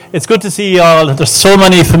It's good to see you all. There's so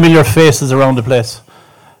many familiar faces around the place.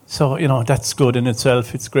 So, that's good in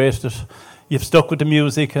itself. It's great that you've stuck with the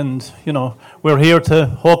music and, we're here to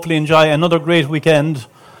hopefully enjoy another great weekend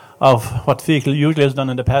of what Fecal usually has done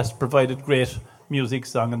in the past, provided great music,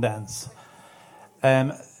 song and dance.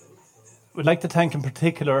 We'd like to thank in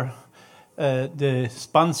particular the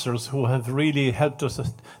sponsors who have really helped us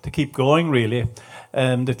to keep going, really.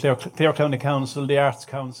 The Clare County Council, the Arts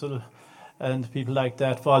Council, and people like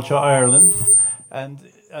that, Vulture Ireland. And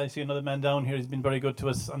I see another man down here, he's been very good to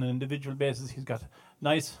us on an individual basis. He's got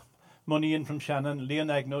nice money in from Shannon. Leon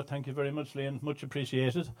Agno, thank you very much, Leon, much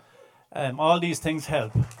appreciated. All these things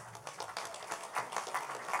help.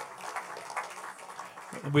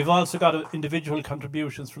 We've also got individual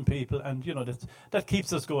contributions from people, and that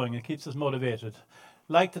keeps us going, it keeps us motivated.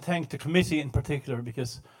 I'd like to thank the committee in particular,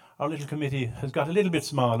 because our little committee has got a little bit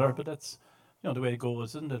smaller, but that's the way it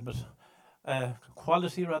goes, isn't it? But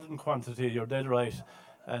quality rather than quantity, you're dead right.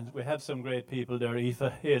 And we have some great people there. Aoife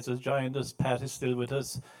Hayes has joined us, Pat is still with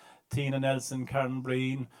us, Tina Nelson, Karen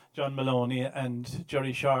Breen, John Maloney, and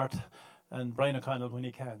Jerry Short, and Brian O'Connell when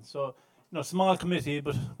he can. So, small committee,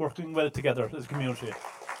 but working well together as a community.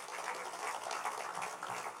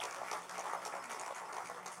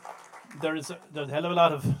 There's a hell of a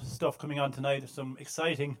lot of stuff coming on tonight, some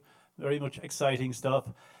exciting, very much exciting stuff.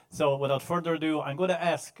 So without further ado, I'm going to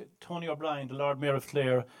ask Tony O'Brien, the Lord Mayor of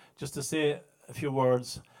Clare, just to say a few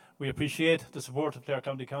words. We appreciate the support of Clare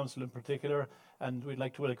County Council in particular, and we'd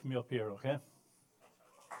like to welcome you up here, okay?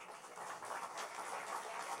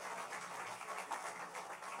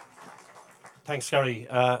 Thanks, Gary.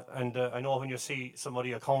 And I know when you see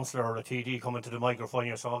somebody, a councillor or a TD, coming to the microphone,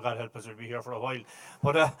 you're saying, oh, God help us, we'll be here for a while.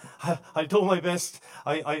 But I'll do my best.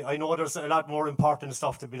 I know there's a lot more important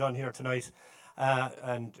stuff to be done here tonight.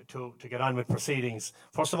 And to get on with proceedings.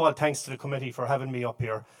 First of all, thanks to the committee for having me up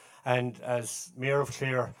here. And as Mayor of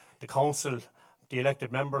Clare, the council, the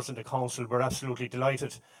elected members in the council, we're absolutely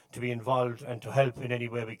delighted to be involved and to help in any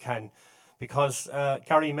way we can. Because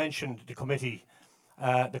Gary mentioned the committee.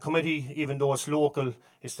 The committee, even though it's local,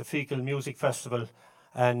 is the Fecal Music Festival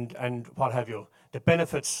and what have you. The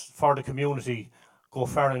benefits for the community go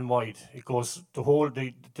far and wide. It goes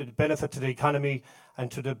the benefit to the economy and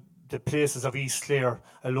to the places of East Clare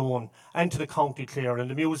alone, and to the County Clare, and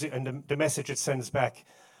the music and the message it sends back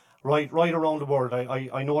right around the world.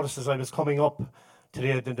 I noticed as I was coming up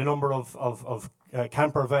today the number of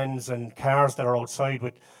camper vans and cars that are outside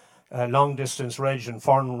with long distance reg and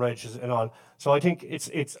foreign reg and all. So I think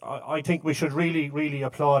I think we should really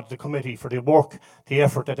applaud the committee for the work, the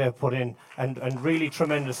effort that they've put in, and really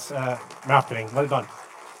tremendous marketing. Well done.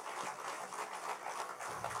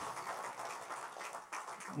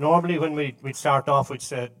 Normally when we'd start off,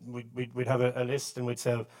 we'd have a list, and we'd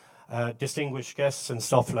say distinguished guests and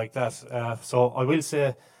stuff like that. So I will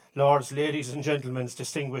say, lords, ladies and gentlemen,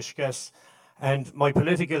 distinguished guests, and my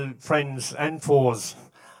political friends and foes.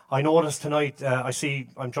 I noticed tonight,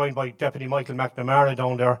 I'm joined by Deputy Michael McNamara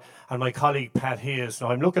down there, and my colleague Pat Hayes.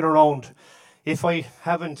 Now I'm looking around. If I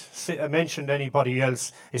haven't mentioned anybody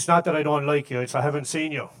else, it's not that I don't like you, it's I haven't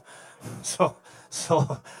seen you. So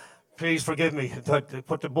please forgive me.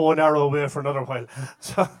 Put the bow and arrow away for another while.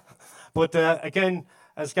 But again,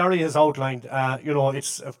 as Gary has outlined,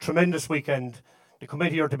 it's a tremendous weekend. The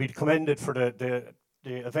committee are to be commended for the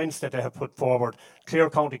events that they have put forward. Clare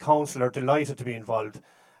County Council are delighted to be involved.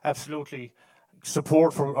 Absolutely,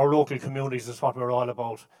 support for our local communities is what we're all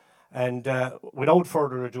about. And without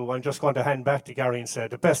further ado, I'm just going to hand back to Gary and say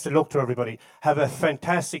the best of luck to everybody. Have a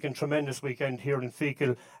fantastic and tremendous weekend here in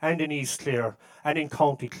Fecal and in East Clare and in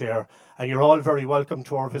County Clare. And you're all very welcome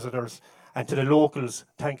to our visitors. And to the locals,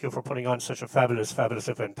 thank you for putting on such a fabulous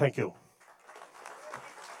event. Thank you.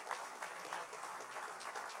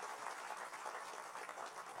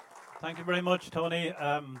 Thank you very much, Tony.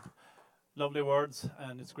 Lovely words,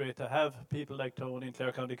 and it's great to have people like Tony in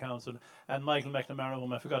Clare County Council and Michael McNamara,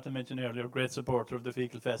 whom I forgot to mention earlier, great supporter of the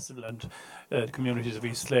Fecal Festival and the communities of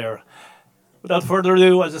East Clare. Without further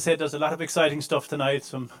ado, as I said, there's a lot of exciting stuff tonight,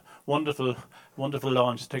 some wonderful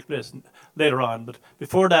launch to take place later on. But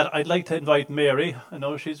before that, I'd like to invite Mary. I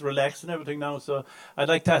know she's relaxed and everything now, so I'd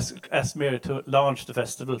like to ask Mary to launch the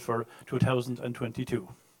festival for 2022.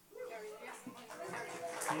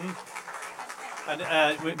 And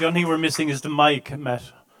the only thing we're missing is the mic, Matt,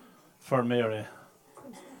 for Mary.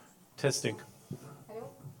 Testing.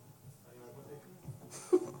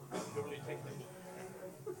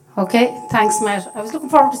 Okay, thanks, Matt. I was looking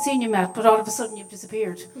forward to seeing you, Matt, but all of a sudden you've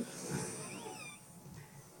disappeared.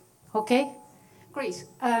 Okay, great.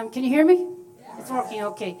 Can you hear me? Yeah. It's working,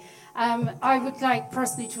 okay. I would like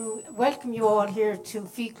personally to welcome you all here to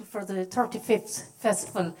Fecal for the 35th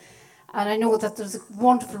festival. And I know that there's a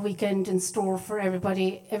wonderful weekend in store for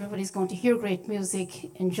everybody. Everybody's going to hear great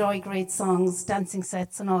music, enjoy great songs, dancing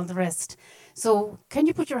sets, and all the rest. So, can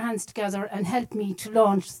you put your hands together and help me to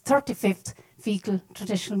launch the 35th Fecal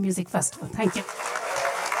Traditional Music Festival? Thank you.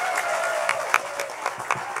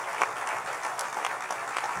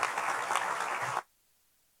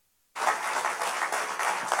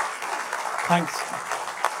 Thanks.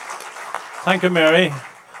 Thank you, Mary.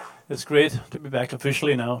 It's great to be back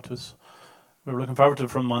officially now. We were looking forward to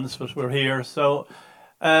it for months, but we're here. So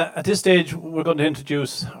at this stage, we're going to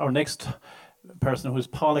introduce our next person, who's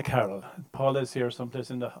Paula Carroll. Paula is here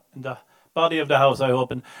someplace in the body of the house, I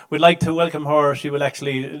hope. And we'd like to welcome her. She will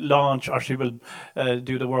actually launch, or she will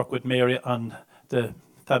do the work with Mary on the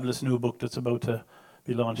fabulous new book that's about to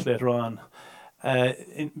be launched later on.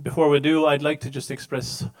 Before we do, I'd like to just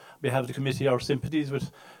express, on behalf of the committee, our sympathies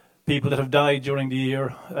with people that have died during the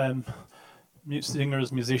year,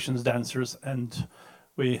 singers, musicians, dancers, and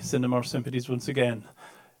we send them our sympathies once again.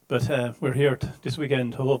 But we're here this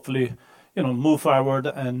weekend to hopefully, move forward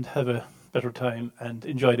and have a better time and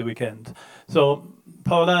enjoy the weekend. So,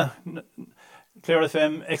 Paula, Clare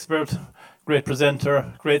FM expert, great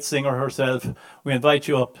presenter, great singer herself. We invite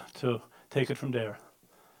you up to take it from there.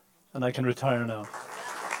 And I can retire now.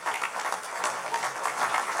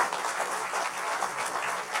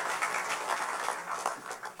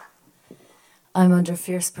 I'm under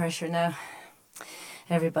fierce pressure now.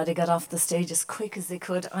 Everybody got off the stage as quick as they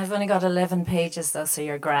could. I've only got 11 pages though, so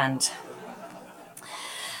you're grand.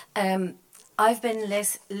 I've been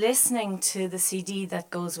listening to the CD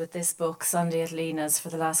that goes with this book, Sunday at Lena's, for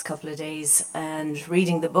the last couple of days, and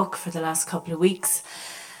reading the book for the last couple of weeks,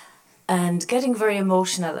 and getting very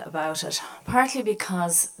emotional about it, partly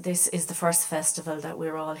because this is the first festival that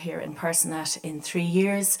we're all here in person at in 3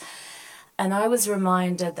 years. And I was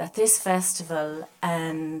reminded that this festival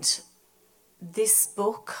and this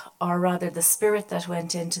book, or rather the spirit that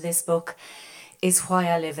went into this book, is why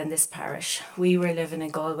I live in this parish. We were living in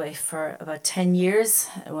Galway for about 10 years.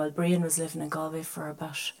 Well, Brian was living in Galway for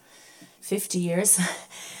about 50 years.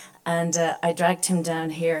 And I dragged him down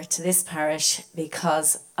here to this parish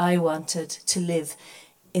because I wanted to live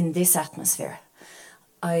in this atmosphere.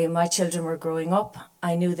 My children were growing up.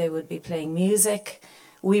 I knew they would be playing music.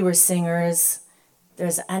 We were singers.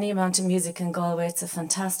 There's any amount of music in Galway. It's a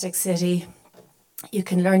fantastic city. You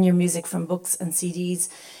can learn your music from books and CDs.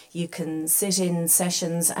 You can sit in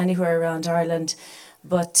sessions anywhere around Ireland.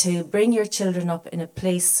 But to bring your children up in a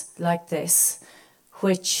place like this,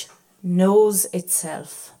 which knows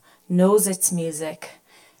itself, knows its music,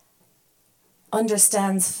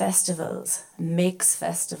 understands festivals, makes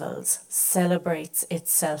festivals, celebrates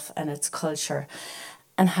itself and its culture,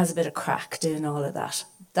 and has a bit of crack doing all of that.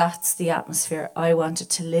 That's the atmosphere I wanted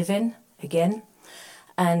to live in again,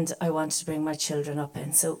 and I wanted to bring my children up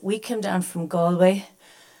in. So we came down from Galway.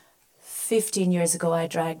 15 years ago, I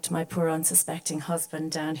dragged my poor unsuspecting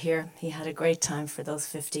husband down here. He had a great time for those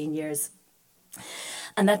 15 years.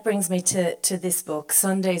 And that brings me to this book,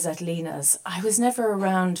 Sundays at Lena's. I was never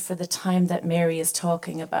around for the time that Mary is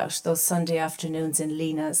talking about, those Sunday afternoons in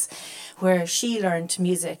Lena's, where she learned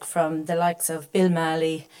music from the likes of Bill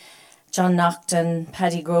Malley, John Naughton,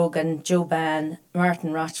 Paddy Grogan, Joe Bann,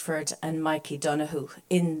 Martin Rochford and Mikey Donoghue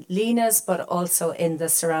in Lena's, but also in the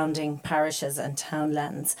surrounding parishes and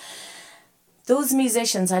townlands. Those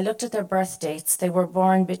musicians, I looked at their birth dates. They were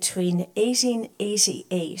born between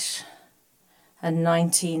 1888 and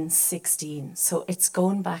 1916, so it's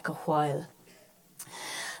going back a while.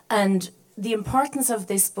 And the importance of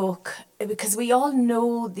this book, because we all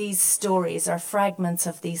know these stories or fragments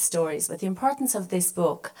of these stories, but the importance of this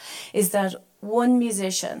book is that one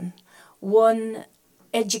musician, one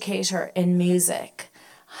educator in music,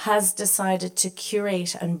 has decided to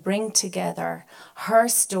curate and bring together her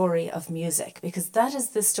story of music, because that is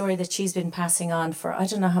the story that she's been passing on for I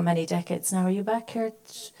don't know how many decades now. Are you back here?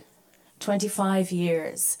 25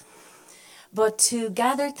 years. But to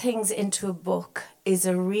gather things into a book is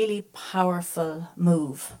a really powerful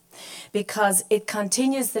move, because it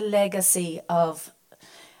continues the legacy of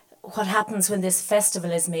what happens when this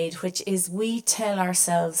festival is made, which is we tell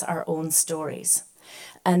ourselves our own stories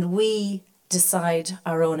and we decide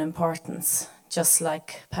our own importance, just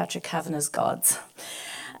like Patrick Kavanagh's gods.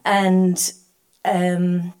 And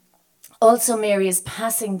also, Mary is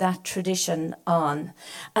passing that tradition on.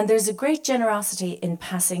 And there's a great generosity in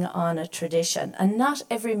passing on a tradition. And not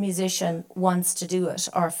every musician wants to do it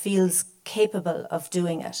or feels capable of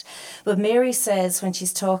doing it. But Mary says when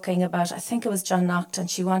she's talking about, I think it was John Nocton,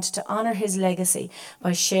 she wanted to honour his legacy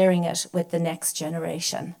by sharing it with the next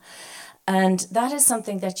generation. And that is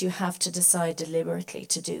something that you have to decide deliberately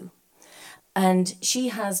to do. And she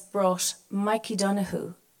has brought Mikey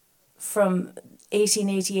Donoghue from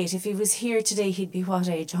 1888. If he was here today, he'd be what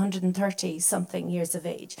age? 130 something years of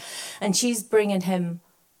age. And she's bringing him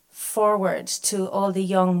forward to all the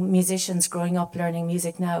young musicians growing up learning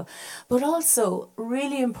music now. But also,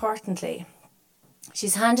 really importantly,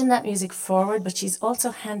 she's handing that music forward, but she's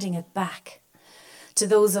also handing it back to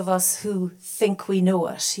those of us who think we know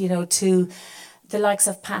it, you know, to the likes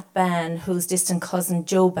of Pat Ban, whose distant cousin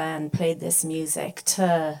Joe Ban played this music,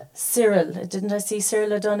 to Cyril, didn't I see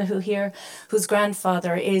Cyril O'Donoghue here, whose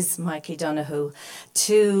grandfather is Mikey Donoghue,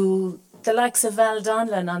 to the likes of Val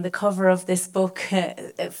Donlan on the cover of this book,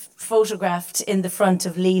 photographed in the front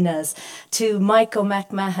of Lena's, to Mike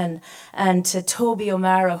O'McMahon and to Toby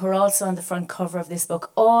O'Mara, who are also on the front cover of this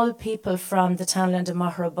book, all people from the townland of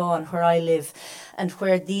Maherabawn, where I live, and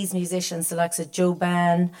where these musicians, the likes of Joe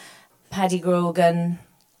Ban, Paddy Grogan,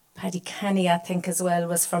 Paddy Kenny, I think as well,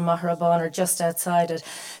 was from Maherabawn or just outside it.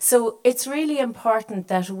 So it's really important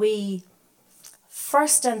that we,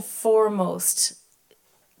 first and foremost,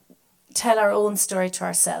 tell our own story to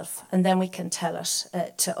ourselves, and then we can tell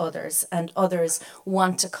it to others, and others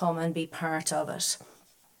want to come and be part of it.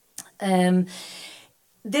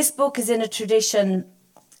 This book is in a tradition.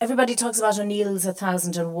 Everybody talks about O'Neill's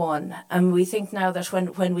 1001, and we think now that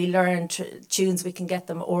when we learn tunes, we can get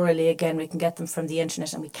them orally again, we can get them from the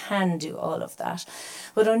internet, and we can do all of that.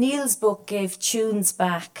 But O'Neill's book gave tunes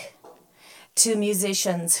back to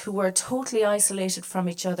musicians who were totally isolated from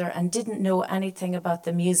each other and didn't know anything about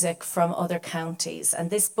the music from other counties. And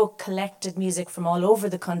this book collected music from all over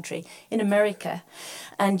the country in America.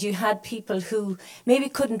 And you had people who maybe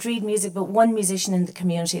couldn't read music, but one musician in the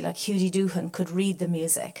community, like Hughie Doohan, could read the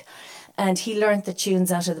music. And he learnt the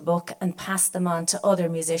tunes out of the book and passed them on to other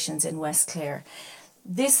musicians in West Clare.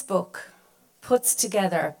 This book puts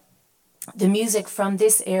together the music from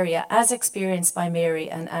this area as experienced by Mary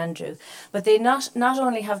and Andrew. But they not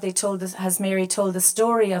only have they told us, has Mary told the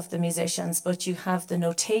story of the musicians, but you have the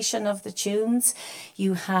notation of the tunes,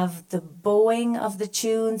 you have the bowing of the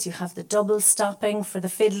tunes, you have the double stopping for the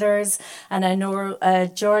fiddlers. And I know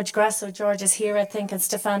George Grasso, George is here, I think, and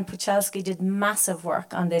Stefan Puchalski did massive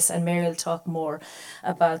work on this, and Mary will talk more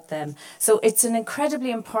about them. So it's an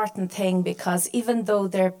incredibly important thing, because even though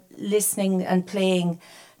they're listening and playing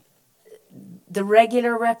the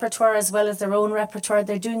regular repertoire as well as their own repertoire,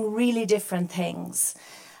 they're doing really different things.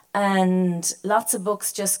 And lots of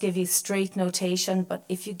books just give you straight notation, but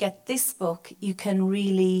if you get this book, you can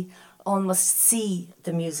really almost see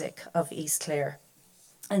the music of East Clare.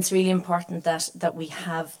 And it's really important that we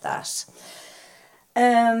have that.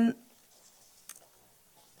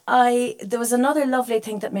 There was another lovely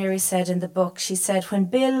thing that Mary said in the book. She said, when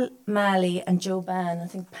Bill Malley and Joe Ban, I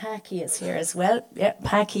think Packy is here as well. Yeah,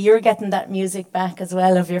 Packy, you're getting that music back as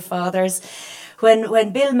well of your father's.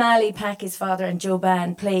 When Bill Malley, Packy's father, and Joe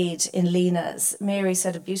Ban played in Lena's, Mary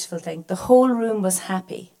said a beautiful thing. The whole room was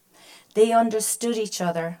happy. They understood each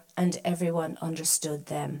other and everyone understood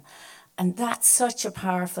them. And that's such a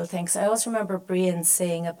powerful thing. So I always remember Brian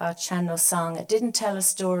saying about Sean-Nós song, it didn't tell a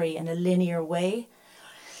story in a linear way.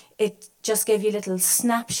 It just gave you little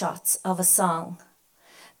snapshots of a song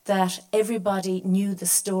that everybody knew the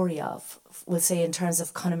story of, we'll say, in terms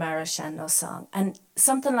of Connemara Sean-Nós song. And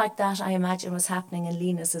something like that, I imagine, was happening in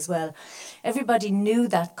Lena's as well. Everybody knew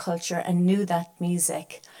that culture and knew that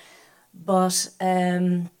music. But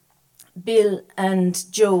Bill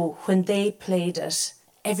and Joe, when they played it,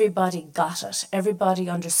 everybody got it. Everybody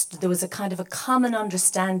understood. There was a kind of a common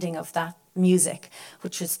understanding of that music,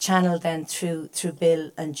 which was channeled then through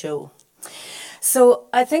Bill and Joe. So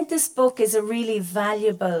I think this book is a really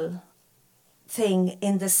valuable thing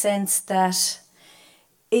in the sense that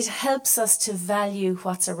it helps us to value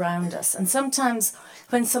what's around us. And sometimes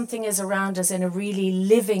when something is around us in a really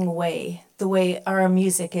living way, the way our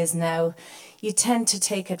music is now, you tend to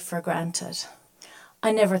take it for granted.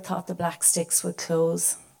 I never thought the Black Sticks would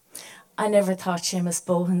close. I never thought Seamus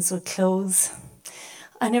Bohans would close.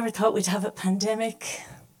 I never thought we'd have a pandemic.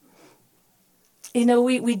 You know,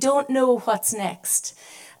 we don't know what's next.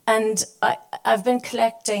 And I've been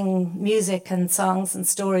collecting music and songs and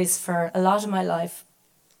stories for a lot of my life,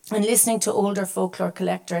 and listening to older folklore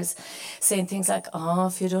collectors saying things like, oh,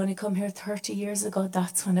 if you'd only come here 30 years ago,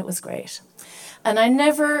 that's when it was great. And I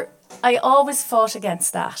never I always fought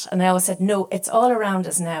against that, and I always said, no, it's all around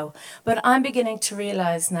us now. But I'm beginning to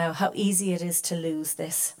realise now how easy it is to lose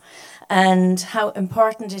this, and how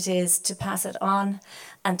important it is to pass it on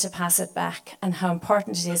and to pass it back, and how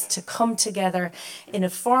important it is to come together in a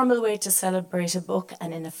formal way to celebrate a book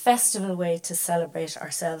and in a festival way to celebrate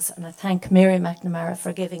ourselves. And I thank Mary McNamara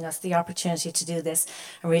for giving us the opportunity to do this.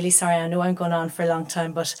 I'm really sorry, I know I'm going on for a long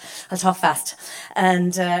time, but I'll talk fast.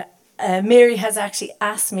 And Mary has actually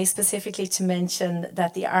asked me specifically to mention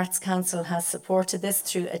that the Arts Council has supported this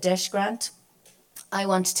through a DEIS grant. I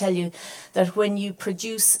want to tell you that when you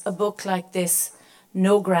produce a book like this,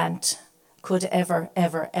 no grant could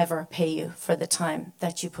ever pay you for the time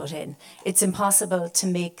that you put in. It's impossible to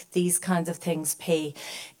make these kinds of things pay.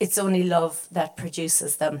 It's only love that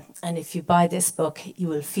produces them. And if you buy this book, you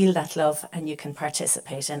will feel that love and you can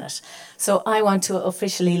participate in it. So I want to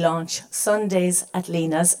officially launch Sundays at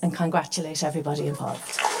Lena's and congratulate everybody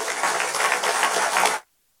involved.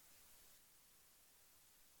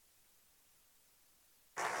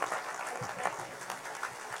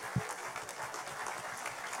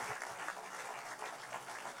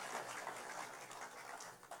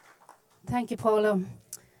 Thank you, Paula.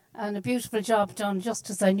 And a beautiful job done, just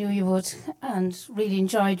as I knew you would, and really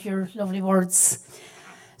enjoyed your lovely words.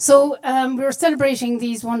 So we're celebrating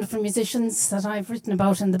these wonderful musicians that I've written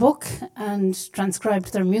about in the book and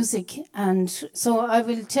transcribed their music. And so I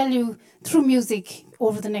will tell you through music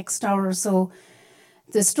over the next hour or so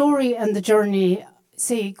the story and the journey,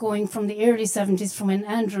 say, going from the early 70s, from when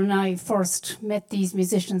Andrew and I first met these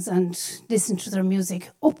musicians and listened to their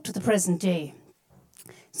music, up to the present day.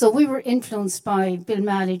 So we were influenced by Bill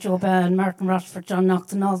Malley, Joe Bann, Martin Rochford, John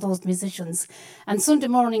Nocton, all those musicians. And Sunday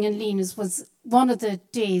morning in Lena's was one of the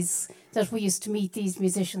days that we used to meet these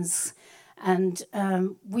musicians. And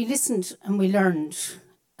we listened and we learned,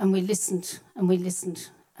 and we listened and we listened.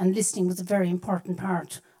 And listening was a very important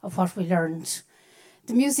part of what we learned.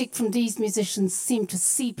 The music from these musicians seemed to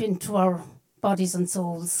seep into our bodies and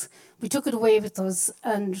souls. We took it away with us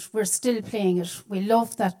and we're still playing it. We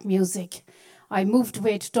love that music. I moved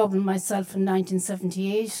away to Dublin myself in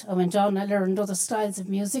 1978. I went on, I learned other styles of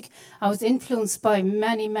music. I was influenced by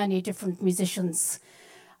many different musicians.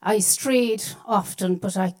 I strayed often,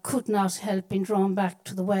 but I could not help being drawn back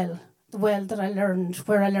to the well that I learned,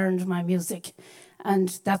 where I learned my music.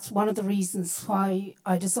 And that's one of the reasons why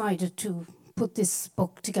I decided to put this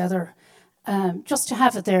book together, just to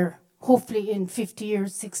have it there. Hopefully in 50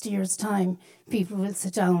 years, 60 years' time, people will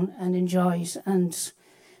sit down and enjoy it and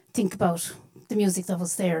think about the music that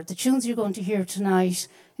was there. The tunes you're going to hear tonight,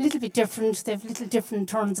 a little bit different. They have little different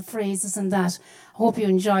turns of phrases and that. I hope you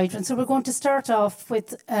enjoyed. And so we're going to start off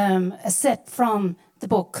with a set from the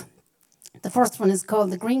book. The first one is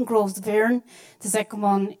called The Green Groves of Erin. The second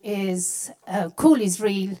one is Cooley's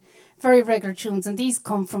Reel, very regular tunes, and these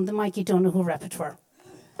come from the Mikey Donoghue repertoire.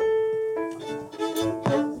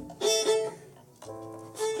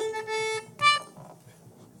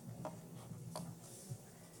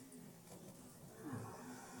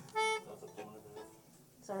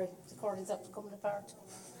 Sorry, the recording's up to coming apart.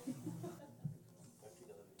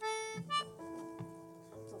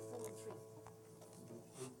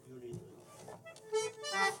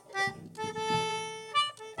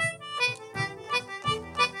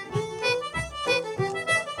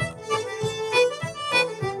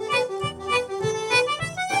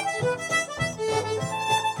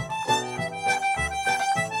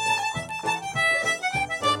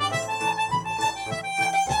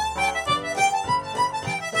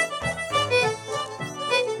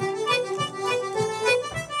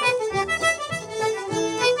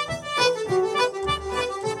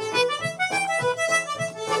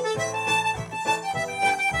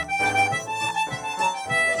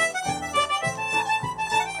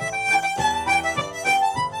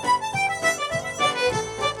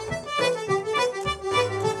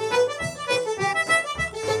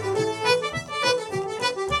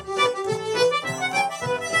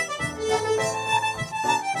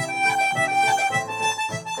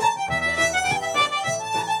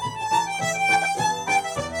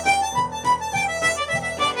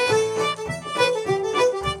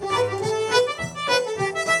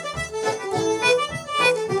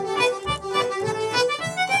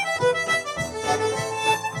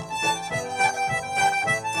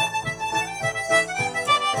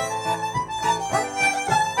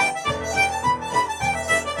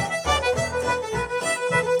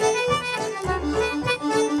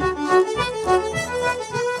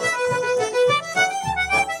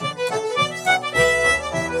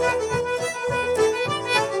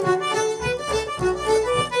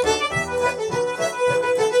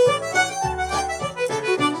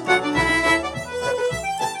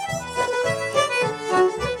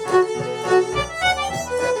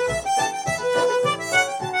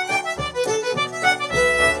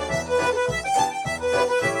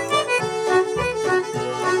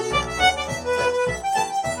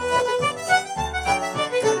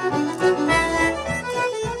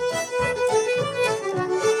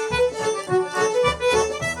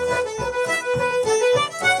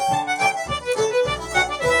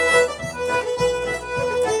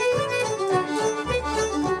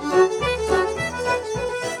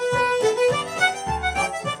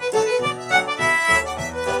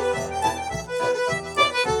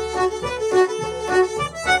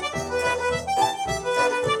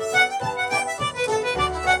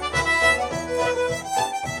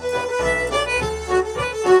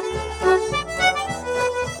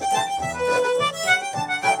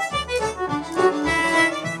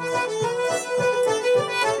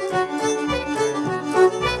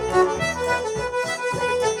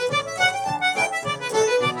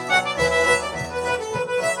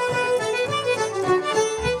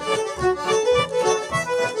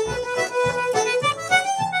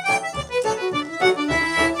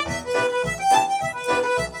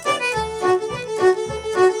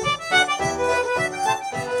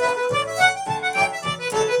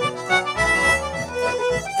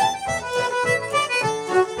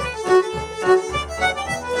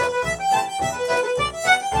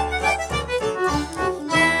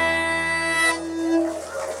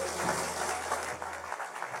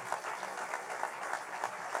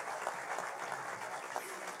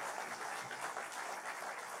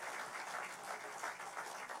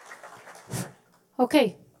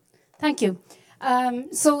 Okay, thank you.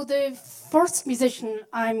 So the first musician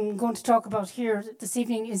I'm going to talk about here this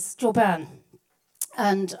evening is Joe Ban.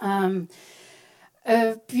 And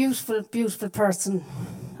a beautiful, beautiful person.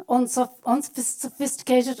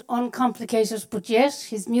 Unsophisticated, uncomplicated, but yet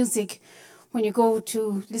his music, when you go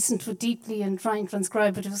to listen to it deeply and try and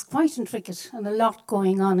transcribe it, it was quite intricate and a lot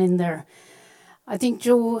going on in there. I think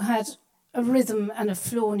Joe had a rhythm and a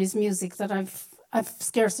flow in his music that I've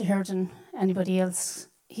scarcely heard in anybody else.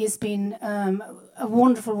 He's been a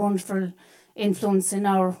wonderful, wonderful influence in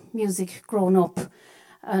our music growing up,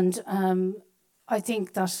 and I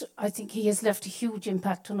think he has left a huge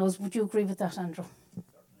impact on us. Would you agree with that, Andrew?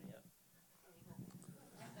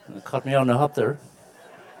 It caught me on the hop there.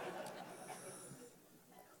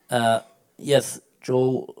 Yes,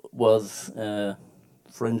 Joe was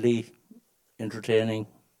friendly, entertaining,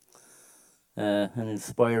 and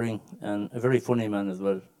inspiring, and a very funny man as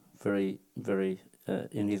well. Very, very.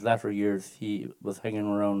 In his latter years, he was hanging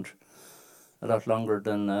around a lot longer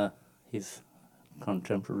than his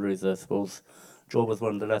contemporaries, I suppose. Joe was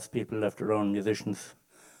one of the last people left around, musicians,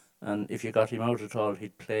 and if you got him out at all,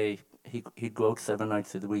 he'd play. He'd go out 7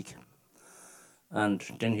 nights of the week, and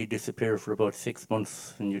then he'd disappear for about 6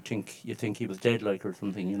 months, and you think he was dead, like, or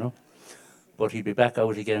something, you know. But he'd be back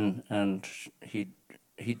out again, and he'd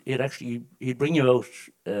bring you out,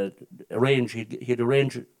 he'd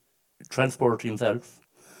arrange transport himself,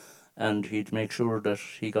 and he'd make sure that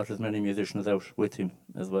he got as many musicians out with him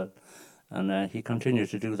as well. And he continued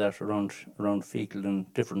to do that around Feakle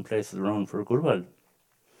and different places around for a good while.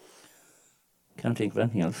 Can't think of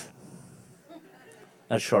anything else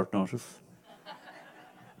at short notice.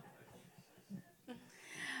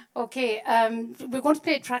 Okay, we're going to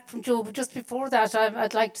play a track from Joe, but just before that,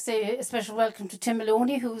 I'd like to say a special welcome to Tim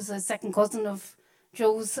Maloney, who's a second cousin of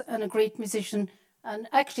Joe's and a great musician. And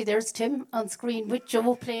actually, there's Tim on screen with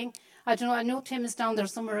Joe playing. I don't know, I know Tim is down there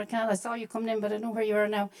somewhere. I saw you coming in, but I know where you are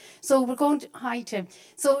now. So we're going to, hi Tim.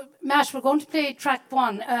 So Matt, we're going to play track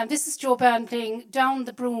 1. This is Joe Ban playing Down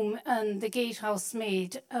the Broom and the Gatehouse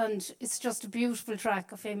Maid. And it's just a beautiful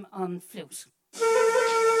track of him on flute.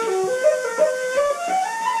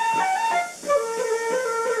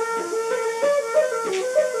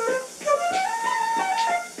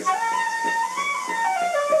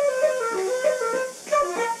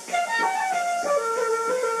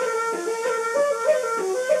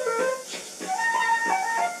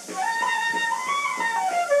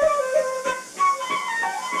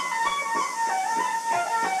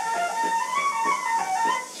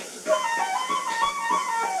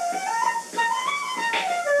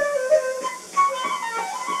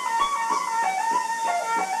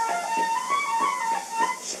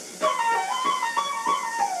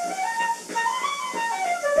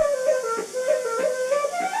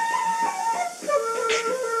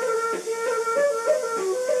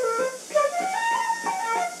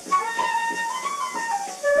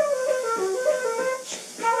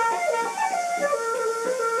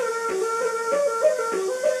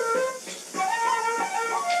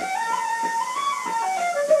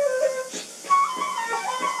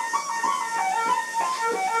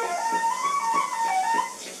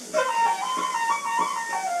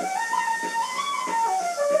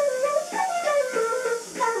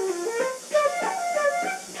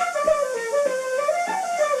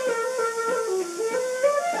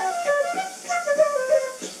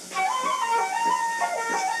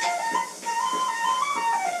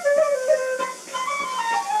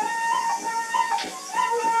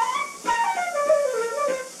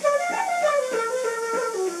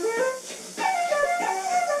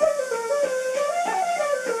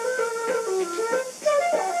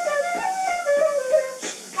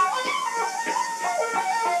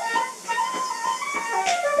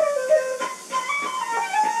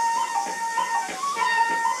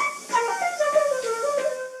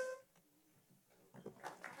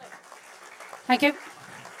 Thank you.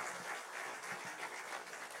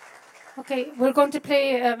 Okay, we're going to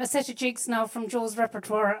play a set of jigs now from Joe's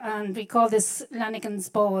repertoire, and we call this Lanigan's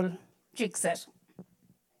Ball jig set.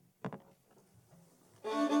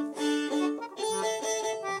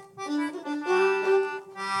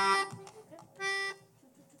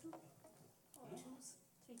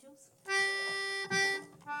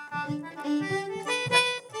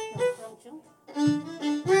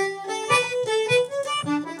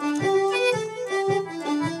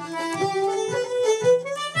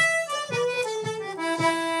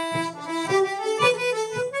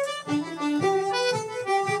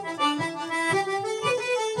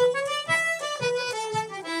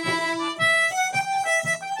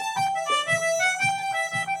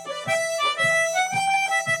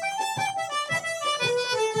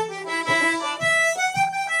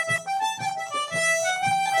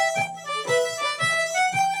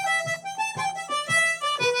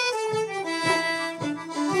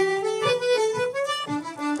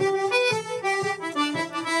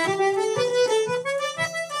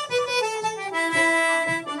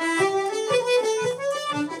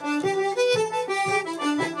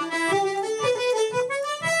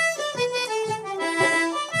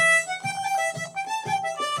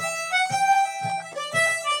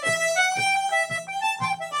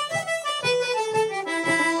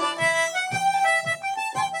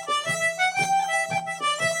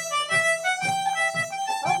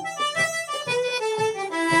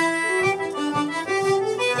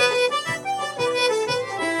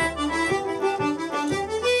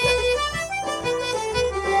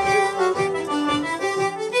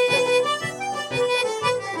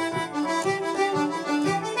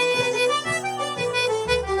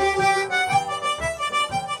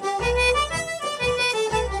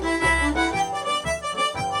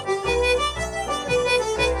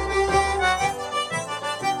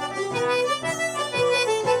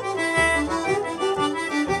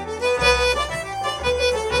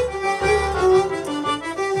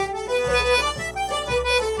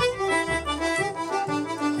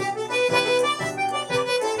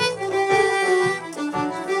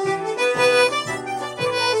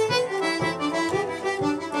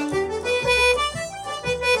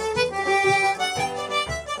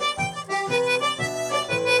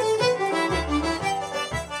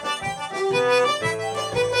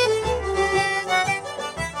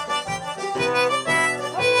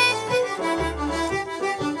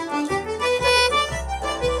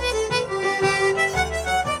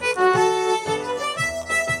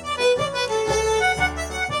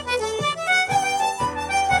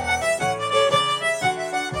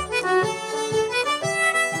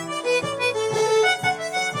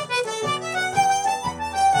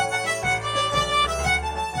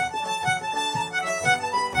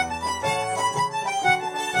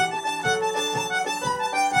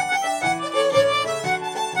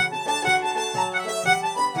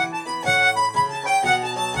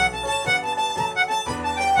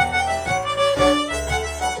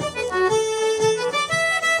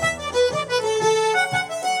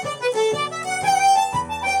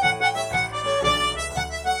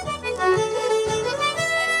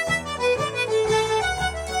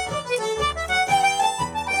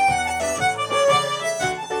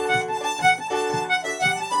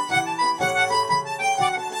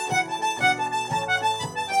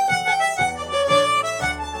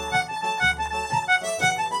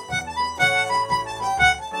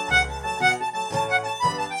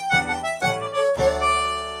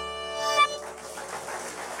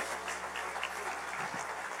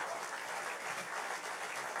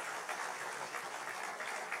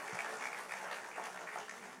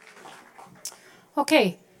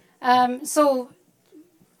 Okay. So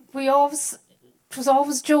it was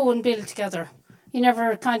always Joe and Bill together. You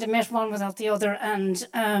never kind of met one without the other. And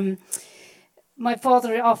my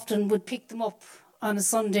father often would pick them up on a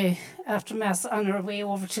Sunday after Mass on our way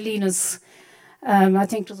over to Lena's. I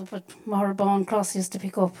think it was up at Maharabon Cross. He used to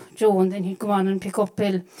pick up Joe, and then he'd go on and pick up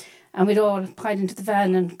Bill. And we'd all pile into the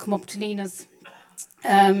van and come up to Lena's.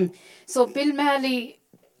 So Bill Malley,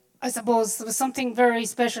 I suppose there was something very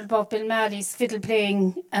special about Bill Malley's fiddle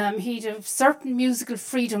playing. He'd have certain musical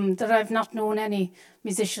freedom that I've not known any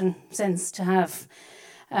musician since to have.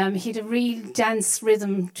 He'd a real dance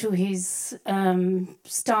rhythm to his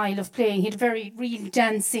style of playing. He'd a very real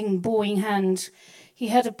dancing, bowing hand. He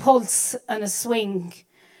had a pulse and a swing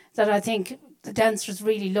that I think the dancers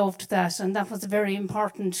really loved that, and that was a very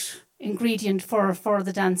important ingredient for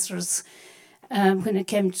the dancers when it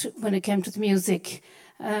came to the music.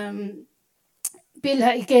 Bill,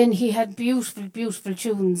 again, he had beautiful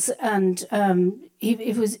tunes, and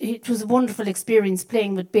it was a wonderful experience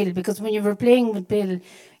playing with Bill, because when you were playing with Bill,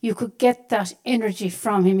 you could get that energy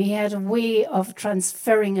from him. He had a way of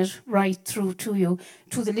transferring it right through to you,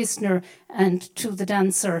 to the listener and to the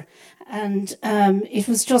dancer. And it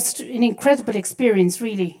was just an incredible experience,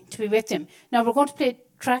 really, to be with him. Now we're going to play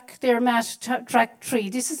track there, Matt, track 3.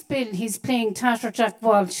 This is Bill. He's playing Tatter Jack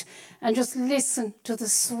Walsh. And just listen to the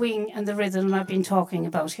swing and the rhythm I've been talking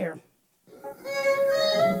about here.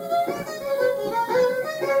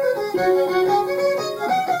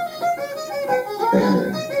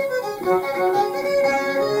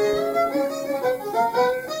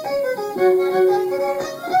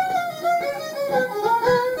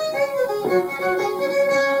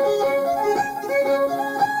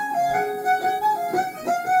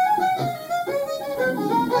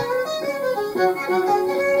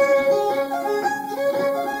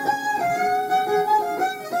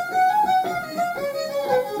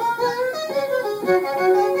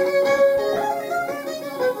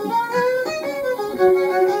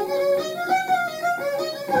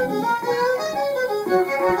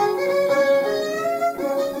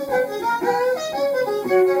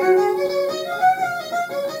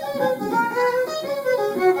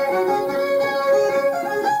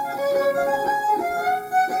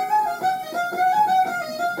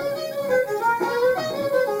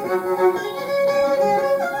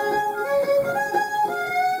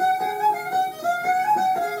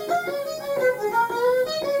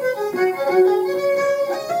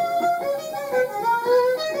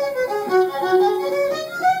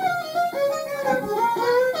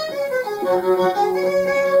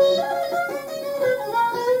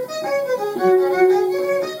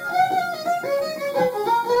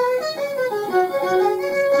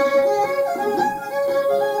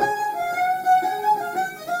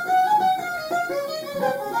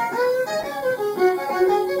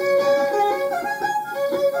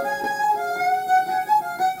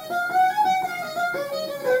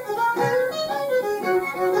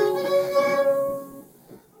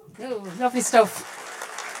 Lovely stuff.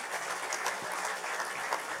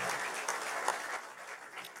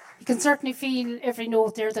 You can certainly feel every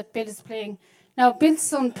note there that Bill is playing. Now, Bill's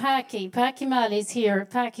son, Packy Malley is here.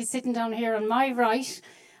 Packy's sitting down here on my right,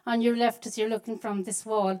 on your left as you're looking from this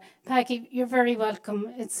wall. Packy, you're very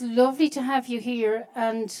welcome. It's lovely to have you here.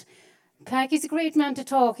 And Packy's a great man to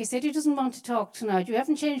talk. He said he doesn't want to talk tonight. You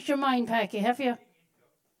haven't changed your mind, Packy, have you?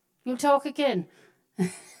 You'll talk again.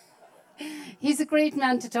 He's a great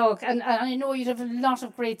man to talk, and I know you'd have a lot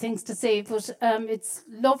of great things to say, but it's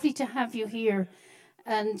lovely to have you here,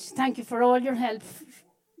 and thank you for all your help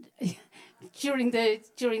during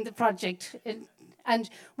the project. And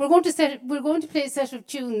we're going to play a set of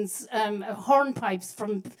tunes, hornpipes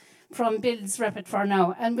from Bill's repertoire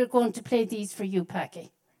now, and we're going to play these for you,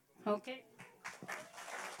 Packy. Okay.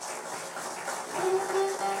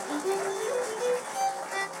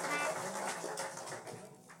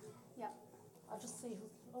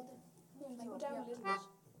 Go down a little bit.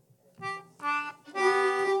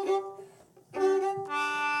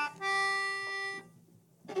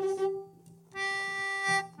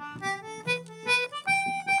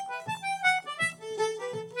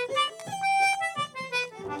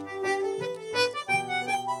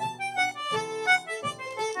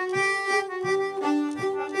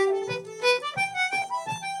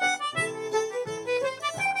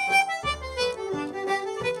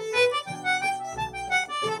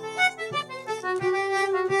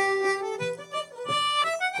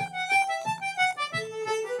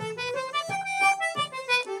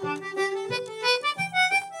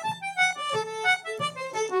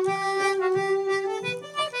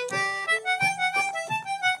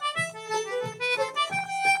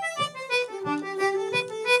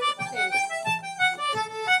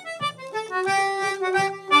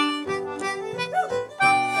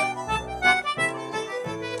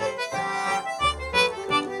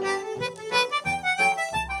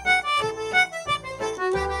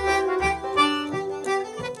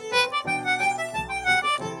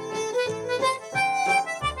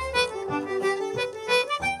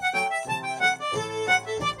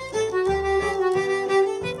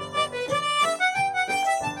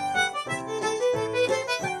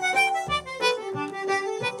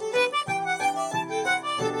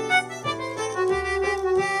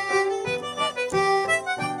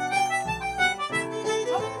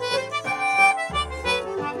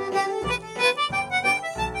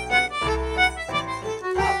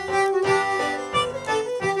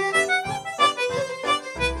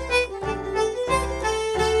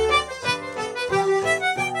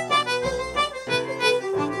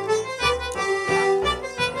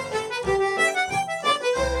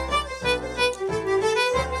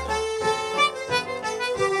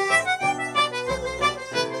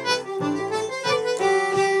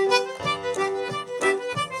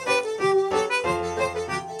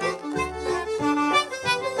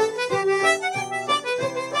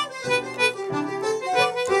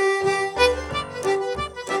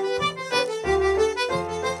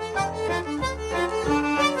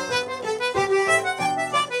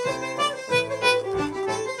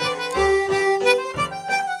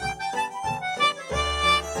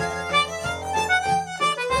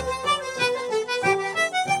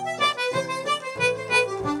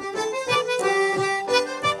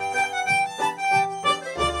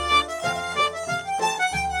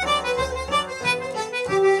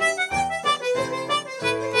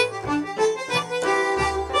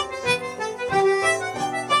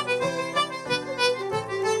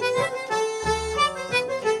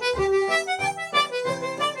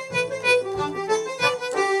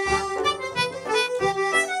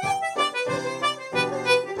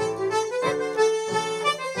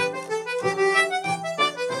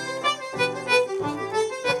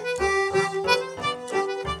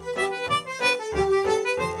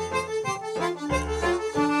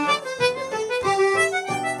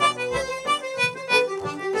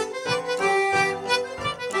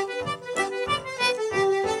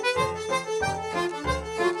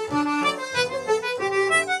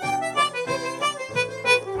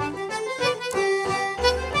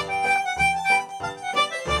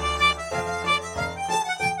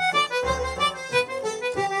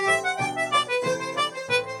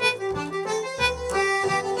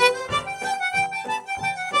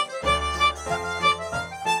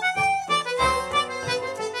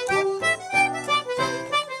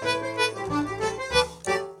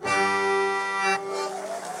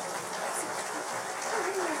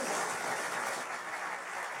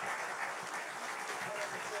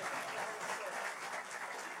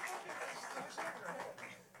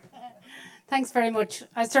 Thanks very much.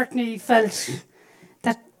 I certainly felt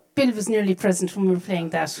that Bill was nearly present when we were playing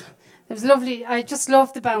that. It was lovely. I just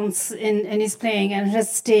loved the bounce in his playing, and it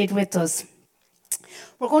has stayed with us.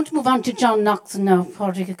 We're going to move on to John Knoxon now.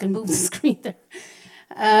 Patrick, you can move the screen there.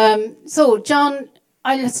 So, John,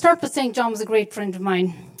 I'll start by saying John was a great friend of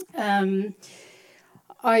mine.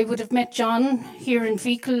 I would have met John here in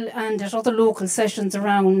Feakle and at other local sessions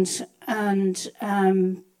around, and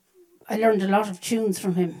I learned a lot of tunes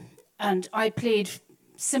from him. And I played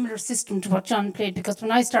similar system to what John played, because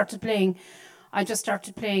when I started playing, I just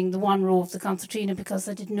started playing the one row of the concertina because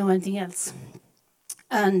I didn't know anything else.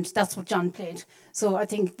 And that's what John played. So I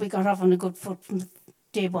think we got off on a good foot from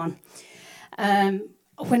day one.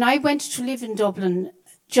 When I went to live in Dublin,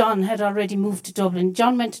 John had already moved to Dublin.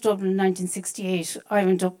 John went to Dublin in 1968. I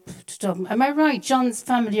went up to Dublin. Am I right? John's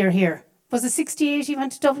family are here. Was it 68 he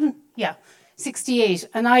went to Dublin? Yeah, 68.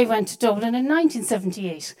 And I went to Dublin in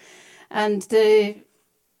 1978. And the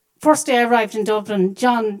first day I arrived in Dublin,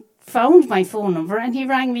 John found my phone number and he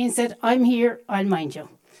rang me and said, I'm here, I'll mind you.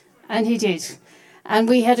 And he did. And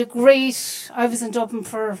we had a great, I was in Dublin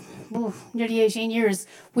for nearly 18 years.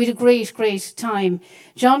 We had a great, great time.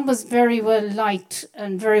 John was very well liked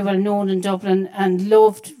and very well known in Dublin and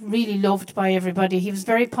loved, really loved by everybody. He was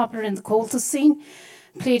very popular in the Comhaltas scene,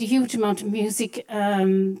 played a huge amount of music,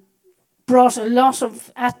 brought a lot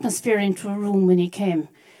of atmosphere into a room when he came.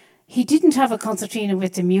 He didn't have a concertina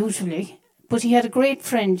with him usually, but he had a great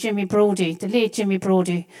friend, Jimmy Brodie, the late Jimmy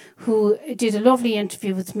Brodie, who did a lovely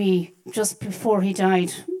interview with me just before he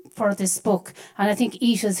died for this book. And I think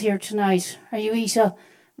Ita's here tonight. Are you Ita?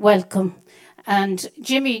 Welcome. And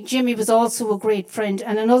Jimmy was also a great friend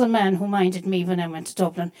and another man who minded me when I went to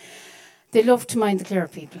Dublin. They loved to mind the Clare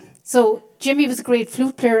people. So Jimmy was a great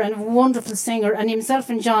flute player and a wonderful singer, and himself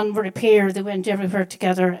and John were a pair. They went everywhere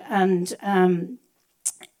together, and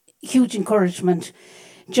huge encouragement.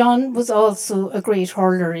 John was also a great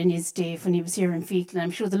hurler in his day when he was here in Feakle.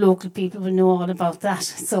 I'm sure the local people will know all about that.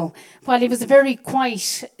 So while he was a very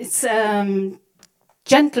quiet,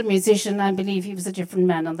 gentle musician, I believe he was a different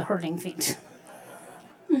man on the hurling field.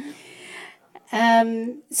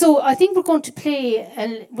 So I think we're going to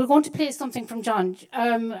play something from John.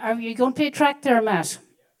 Are you going to play a track there, Matt?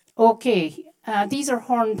 Okay. These are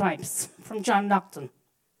hornpipes from John Knoxon.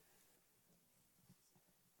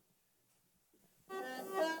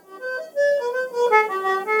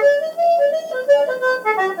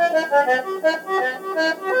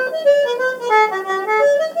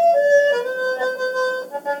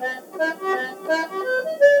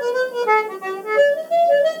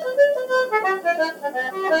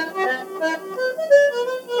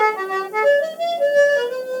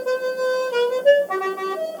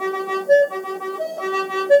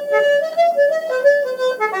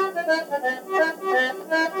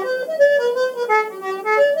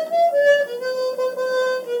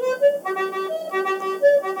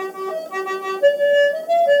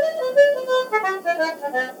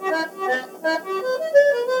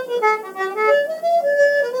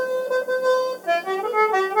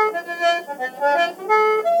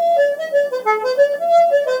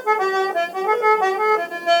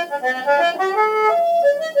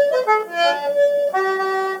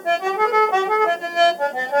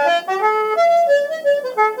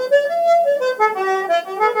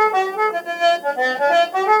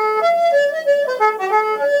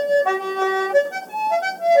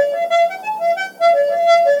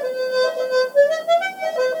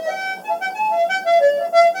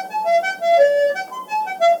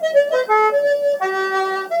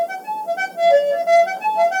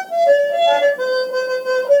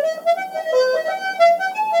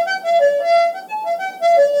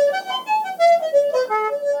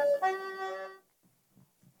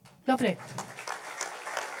 Lovely.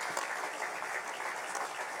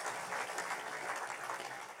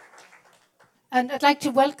 And I'd like to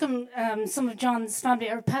welcome some of John's family.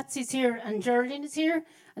 Patsy's here and Geraldine is here,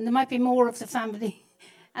 and there might be more of the family.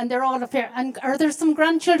 And they're all up here. And are there some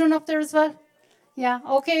grandchildren up there as well? Yeah,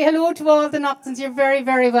 okay. Hello to all the Knoxons. You're very,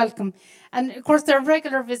 very welcome. And of course, they're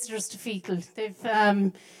regular visitors to Feakle. They've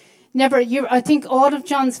I think all of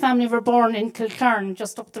John's family were born in Kilcarn,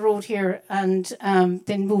 just up the road here, and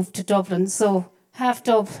then moved to Dublin. So half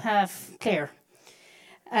Dub, half Clare.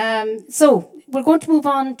 So we're going to move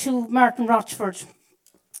on to Martin Rochford.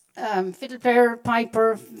 Fiddle player,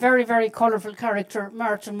 piper, very, very colourful character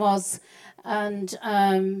Martin was. And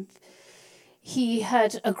he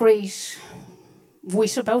had a great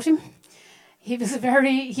wit about him. He was a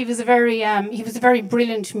very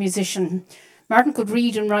brilliant musician. Martin could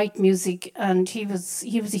read and write music, and he was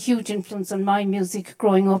a huge influence on my music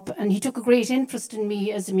growing up, and he took a great interest in me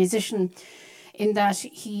as a musician, in that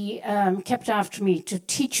he kept after me to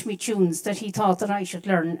teach me tunes that he thought that I should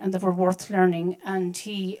learn and that were worth learning. And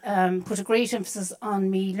he put a great emphasis on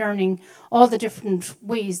me learning all the different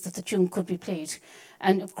ways that the tune could be played.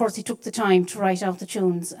 And of course, he took the time to write out the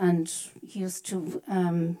tunes, and he used to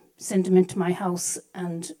send them into my house.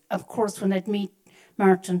 And of course, when I'd meet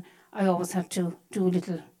Martin, I always had to do a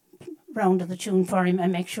little round of the tune for him and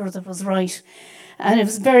make sure that it was right. And it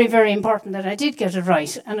was very, very important that I did get it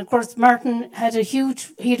right. And of course, Martin had a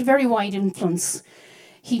very wide influence.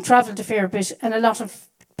 He travelled a fair bit, and a lot of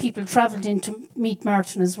people travelled in to meet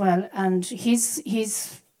Martin as well. And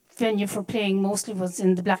his venue for playing mostly was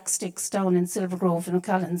in the Black Sticks down in Silvergrove in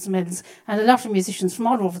O'Callaghan's Mills. And a lot of musicians from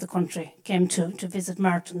all over the country came to visit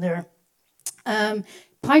Martin there.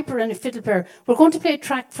 Piper and a fiddle player. We're going to play a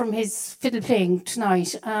track from his fiddle playing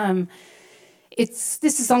tonight.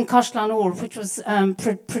 This is on Coshlan Or, which was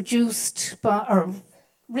produced by, or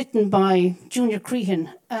written by Junior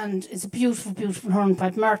Crehan, and it's a beautiful, beautiful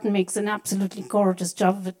hornpipe. Martin makes an absolutely gorgeous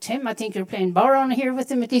job of it. Tim, I think you're playing bar on here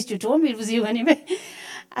with him. At least you told me it was you anyway.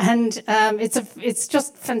 And it's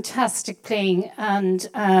just fantastic playing, and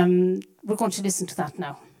we're going to listen to that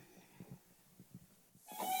now.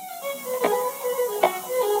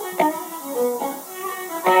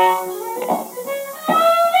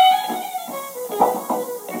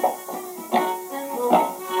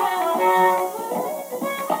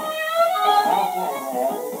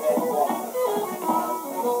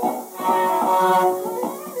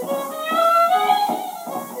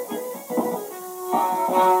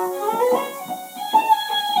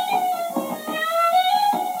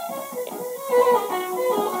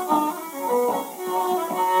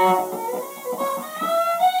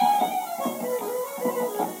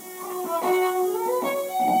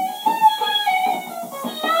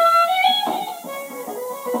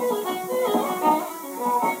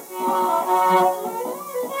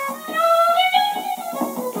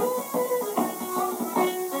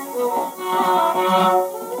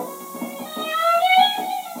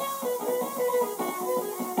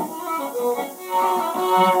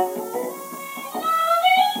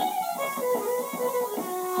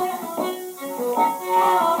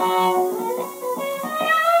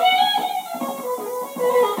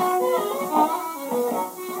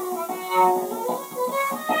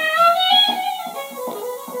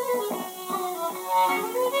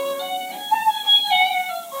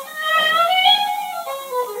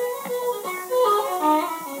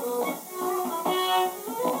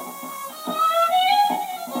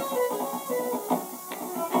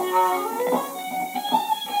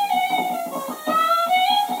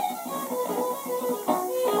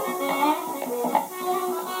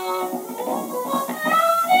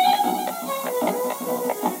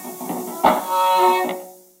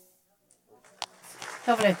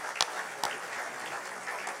 Lovely.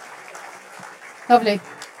 Lovely.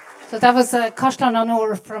 So that was Coshlan on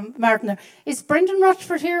Or from Martin there. Is Brendan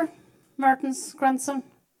Rochford here? Martin's grandson?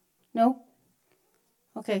 No?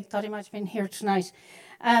 Okay, thought he might have been here tonight.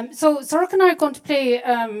 So Sorok and I are going to play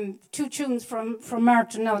two tunes from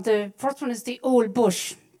Martin now. The first one is The Old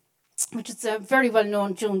Bush, which is a very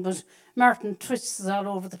well-known tune, but Martin twists it all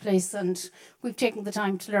over the place, and we've taken the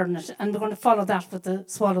time to learn it, and we're going to follow that with The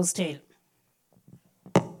Swallow's Tail.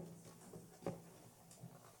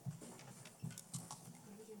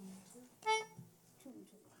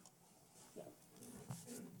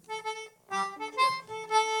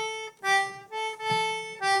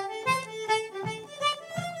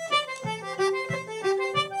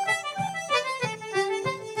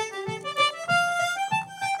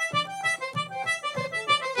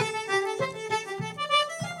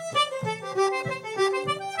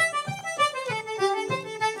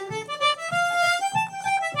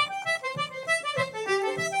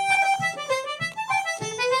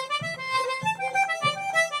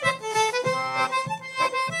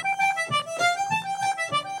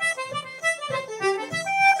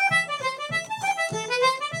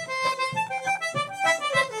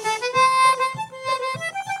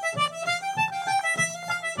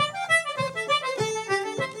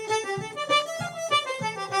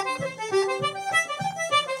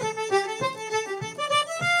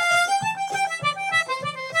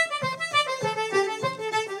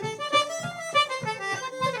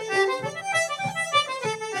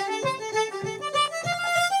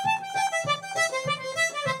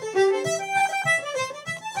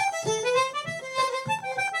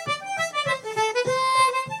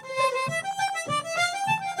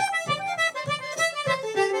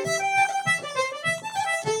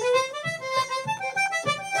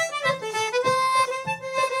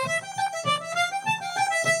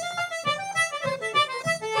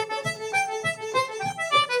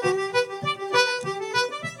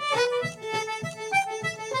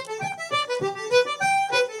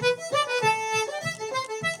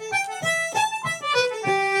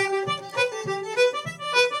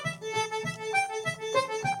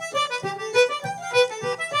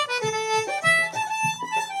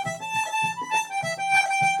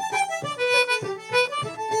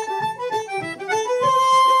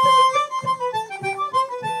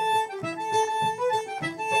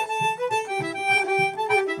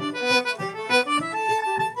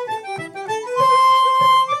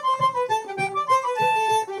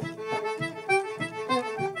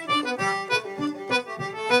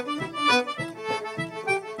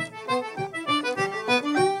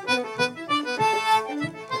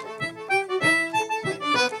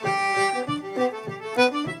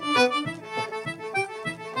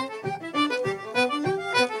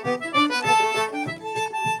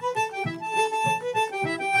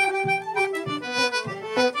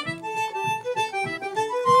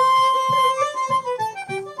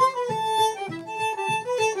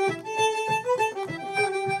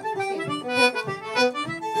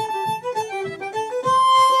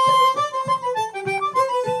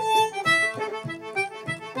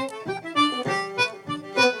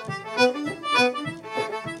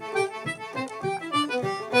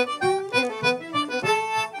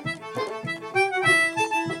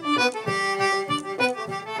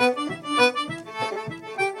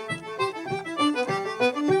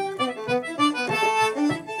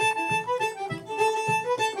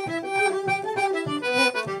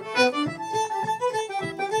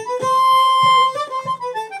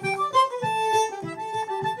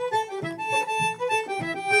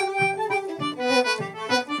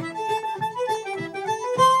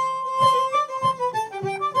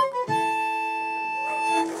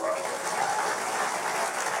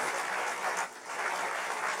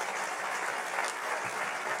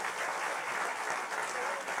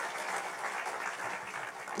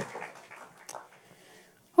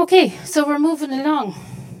 Okay, so we're moving along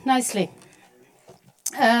nicely.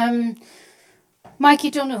 Mikey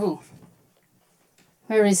Donoghue.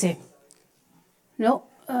 Where is he? No,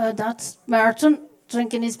 that's Martin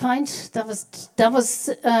drinking his pint. That was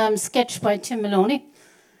sketched by Tim Maloney.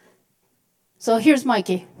 So here's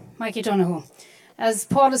Mikey Donoghue. As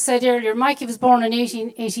Paula said earlier, Mikey was born in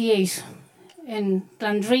 1888 in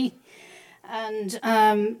Glandree.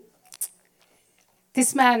 And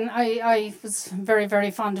this man, I was very,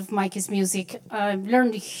 very fond of Mikey's music. I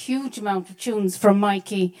learned a huge amount of tunes from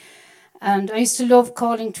Mikey. And I used to love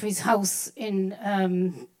calling to his house in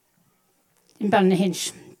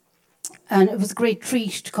Ballynahinch. And it was a great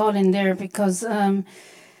treat to call in there because I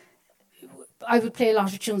would play a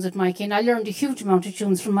lot of tunes with Mikey, and I learned a huge amount of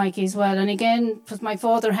tunes from Mikey as well. And again, because my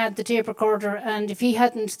father had the tape recorder, and if he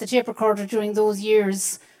hadn't the tape recorder during those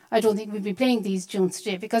years, I don't think we'd be playing these tunes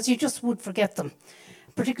today because you just would forget them,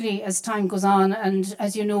 particularly as time goes on. And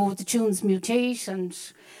as you know, the tunes mutate and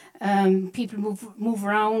people move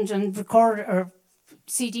around, and record or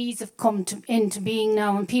CDs have come into being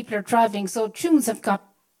now, and people are travelling, so tunes have got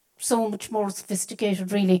so much more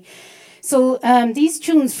sophisticated, really. So these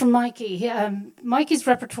tunes from Mikey, Mikey's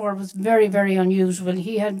repertoire was very, very unusual.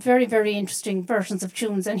 He had very, very interesting versions of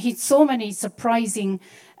tunes, and he had so many surprising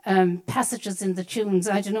passages in the tunes.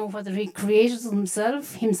 I don't know whether he created them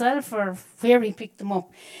himself or where he picked them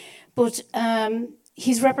up. But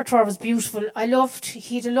his repertoire was beautiful.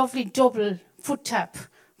 He had a lovely double foot tap,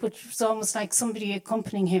 which was almost like somebody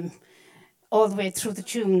accompanying him all the way through the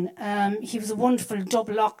tune. He was a wonderful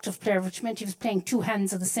double octave player, which meant he was playing two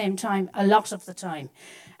hands at the same time a lot of the time.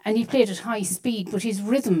 And he played at high speed, but his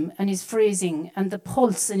rhythm and his phrasing and the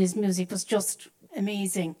pulse in his music was just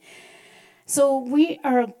amazing. So we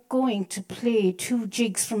are going to play two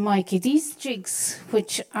jigs from Mikey. These jigs,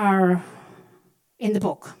 which are in the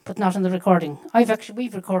book, but not in the recording.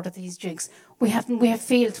 We've recorded these jigs. We have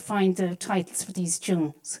failed to find the titles for these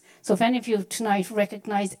tunes. So if any of you tonight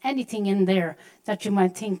recognise anything in there that you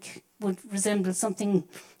might think would resemble something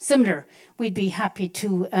similar, we'd be happy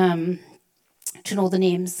to know the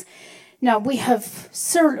names. Now we have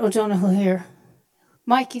Cyril O'Donoghue here,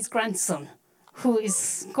 Mikey's grandson, who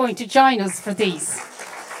is going to join us for these.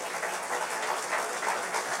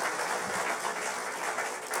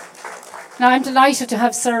 Now, I'm delighted to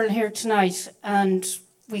have Cyril here tonight, and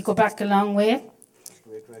we go back a long way.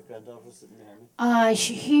 Great-great-granddaughter sitting behind me.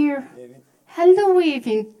 Here. Eivin. Hello,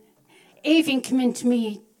 Eivin. Eivin came in to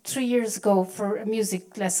me 3 years ago for a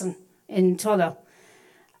music lesson in Tulla.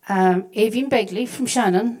 Eivin Begley from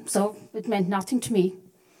Shannon, so it meant nothing to me.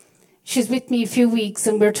 She's with me a few weeks,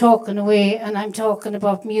 and we're talking away, and I'm talking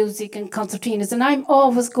about music and concertinas, and I'm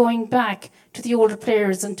always going back to the older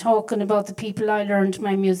players and talking about the people I learned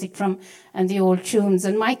my music from and the old tunes.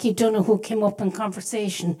 And Mikey Donoghue came up in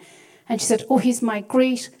conversation, and she said, "Oh, he's my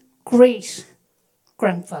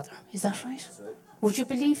great-great-grandfather." Is that right? Would you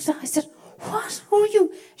believe that? I said, "What? Who are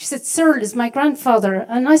you?" She said, "Cyril is my grandfather."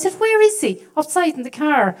 And I said, "Where is he?" "Outside in the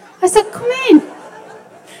car." I said, "Come in."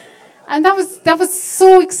 And that was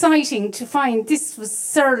so exciting to find this was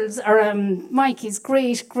Mikey's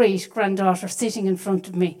great-great-granddaughter sitting in front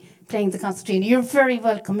of me playing the concertina. You're very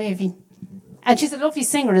welcome, Eivin. And she's a lovely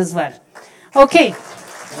singer as well. Okay. You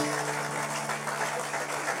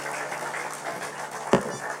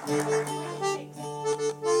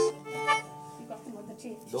got them on the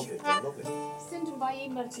tape. Lovely. Send them by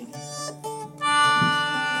email to me.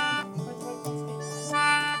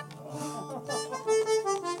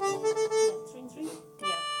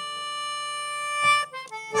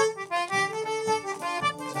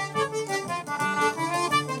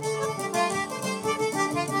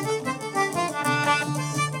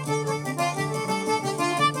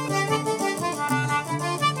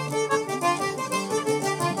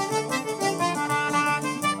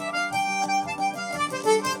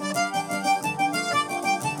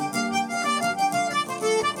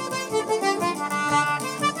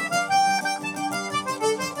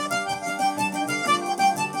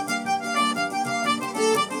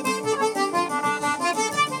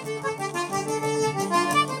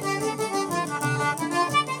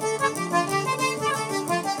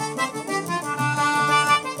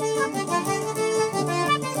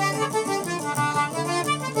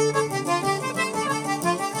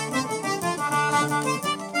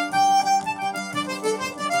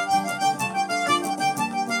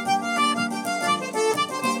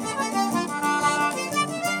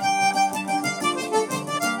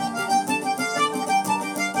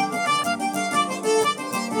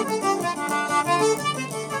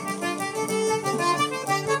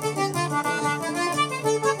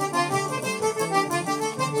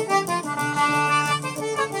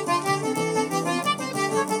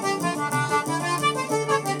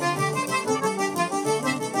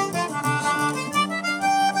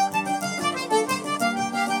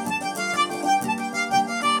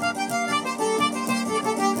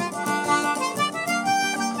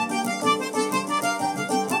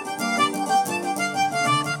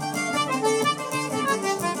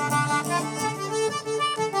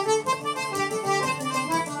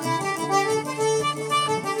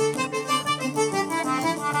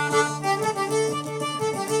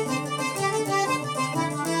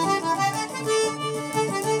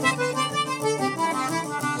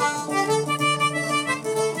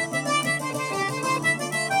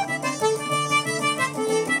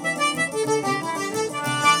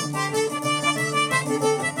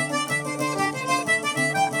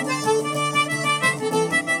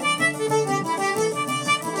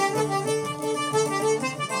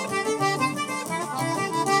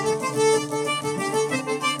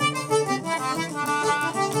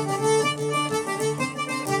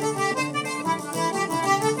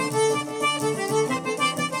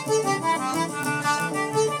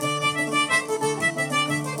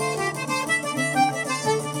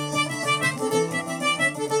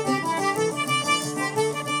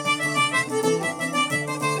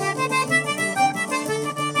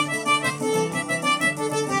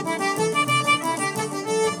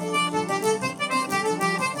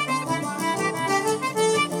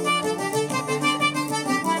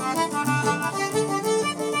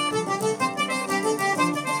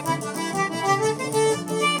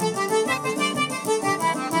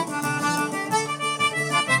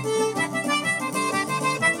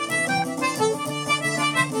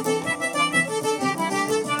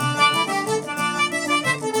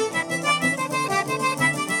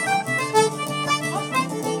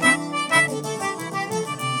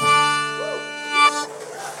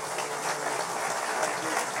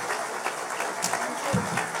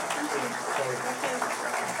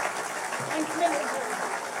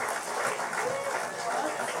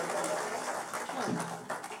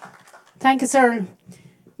 Thank you, sir.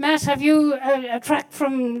 Matt, have you a track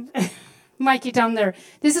from Mikey down there?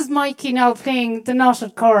 This is Mikey now playing the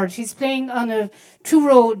knotted chord. He's playing on a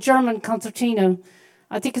two-row German concertina.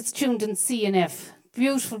 I think it's tuned in C and F.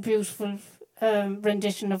 Beautiful, beautiful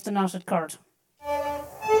rendition of the knotted chord.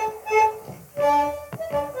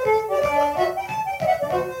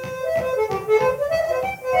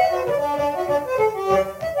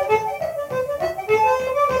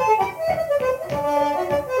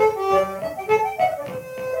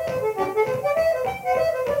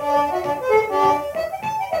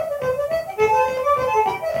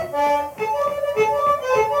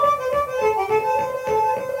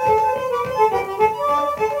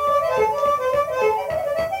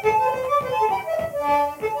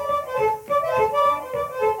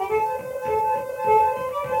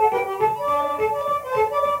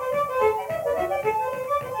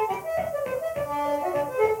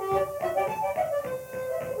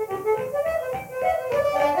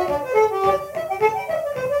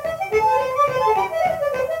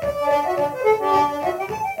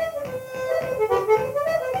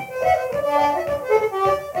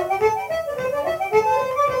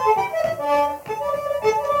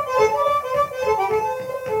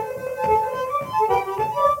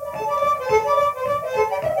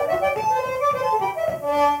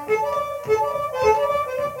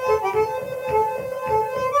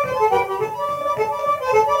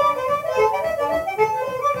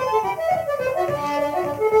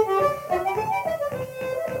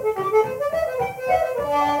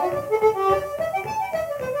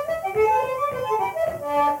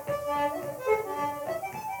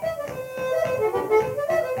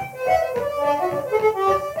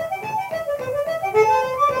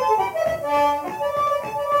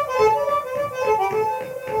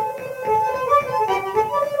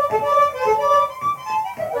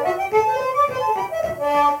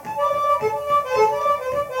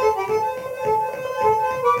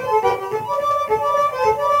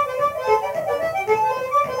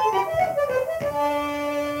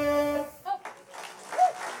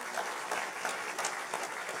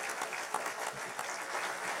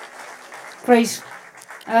 Great.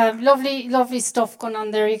 Lovely, lovely stuff going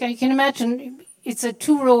on there. You can imagine it's a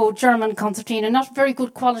two-row German concertina, not very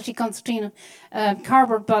good quality concertina,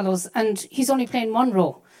 cardboard bellows, and he's only playing one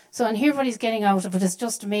row. So, and here what he's getting out of it is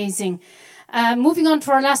just amazing. Moving on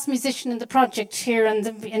to our last musician in the project here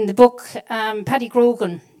in the book, Paddy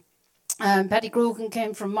Grogan. Paddy Grogan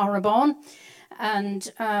came from Maribon,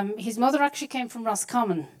 and his mother actually came from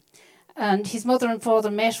Roscommon. And his mother and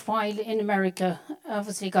father met while in America,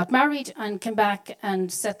 obviously got married and came back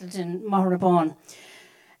and settled in Maribon.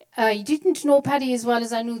 I didn't know Paddy as well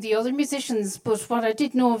as I knew the other musicians, but what I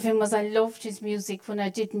did know of him was I loved his music when I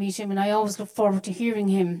did meet him, and I always looked forward to hearing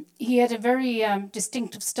him. He had a very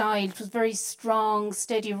distinctive style. It was very strong,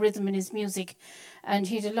 steady rhythm in his music, and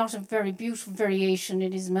he had a lot of very beautiful variation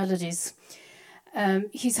in his melodies.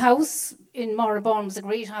 His house in Maribon was a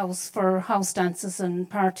great house for house dances and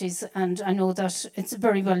parties, and I know that it's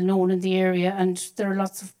very well known in the area, and there are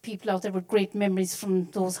lots of people out there with great memories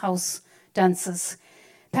from those house dances.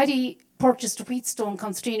 Paddy purchased a Wheatstone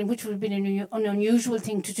concertina, which would have been an unusual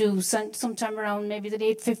thing to do sometime around maybe the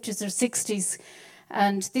late 50s or 60s.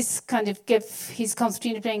 And this kind of gave his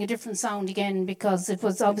concertina playing a different sound again, because it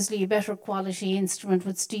was obviously a better quality instrument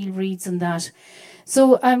with steel reeds and that.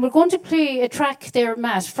 So we're going to play a track there,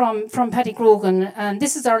 Matt, from Paddy Grogan. And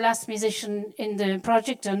this is our last musician in the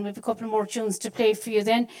project, and we have a couple more tunes to play for you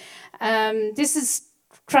then. This is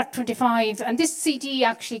track 25, and this CD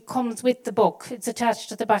actually comes with the book. It's attached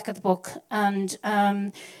to the back of the book. And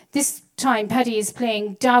this time Paddy is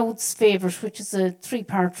playing Dowd's Favourite, which is a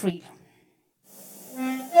 3-part reel.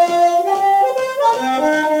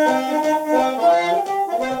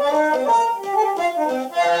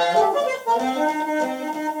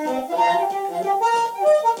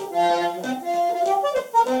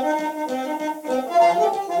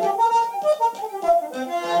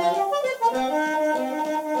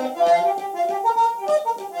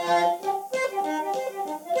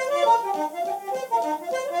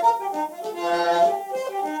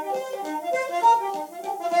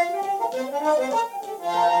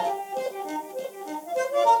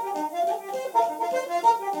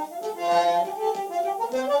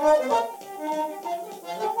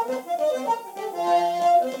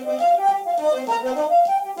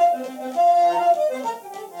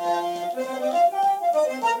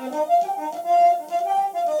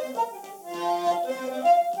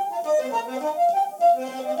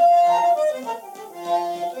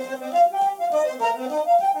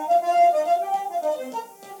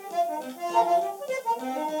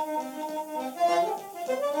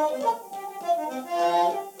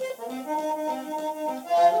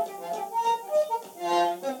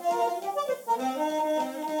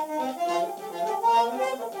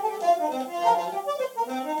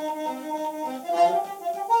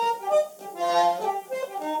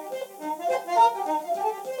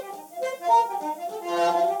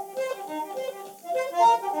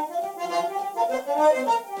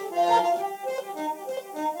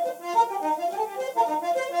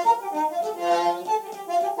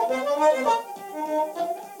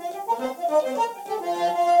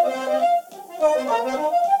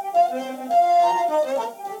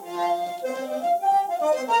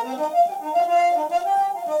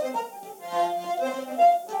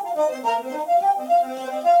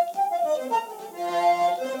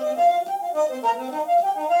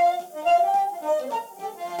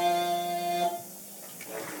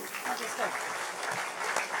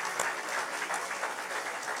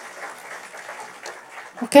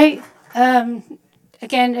 Okay.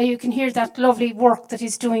 Again, you can hear that lovely work that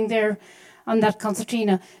he's doing there on that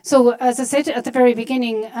concertina. So, as I said at the very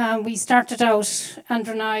beginning, we started out,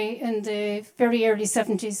 Andrew and I, in the very early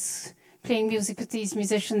 70s, playing music with these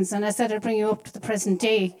musicians. And I said I'd bring you up to the present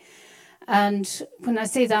day. And when I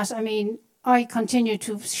say that, I mean, I continue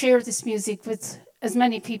to share this music with as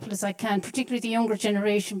many people as I can, particularly the younger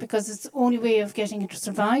generation, because it's the only way of getting it to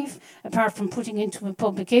survive, apart from putting into a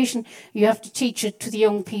publication. You have to teach it to the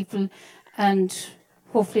young people, and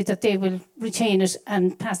hopefully that they will retain it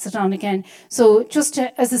and pass it on again. So just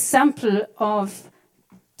as a sample of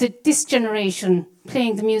this generation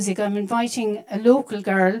playing the music, I'm inviting a local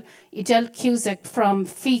girl, Edel Cusack from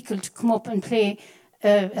Fecal, to come up and play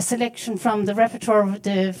a selection from the repertoire,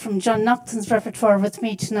 from John Nocton's repertoire with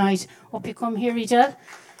me tonight. Hope you come here, Edel.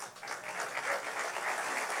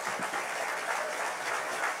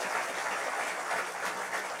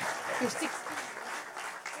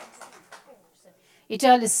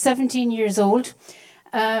 Edel is 17 years old.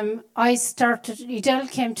 Edel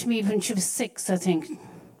came to me when she was 6, I think.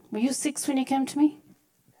 Were you 6 when you came to me?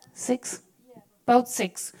 6? Yeah. About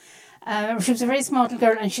 6. She was a very smart little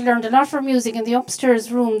girl, and she learned a lot of her music in the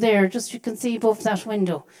upstairs room there, just you can see above that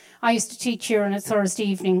window. I used to teach here on a Thursday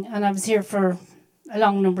evening, and I was here for a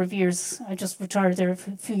long number of years. I just retired there a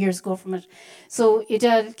few years ago from it. So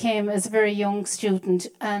Edel came as a very young student,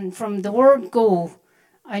 and from the word go,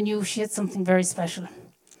 I knew she had something very special.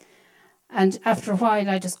 And after a while,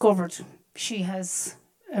 I discovered she has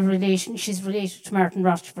she's related to Martin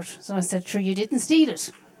Rochford. So I said, sure, you didn't steal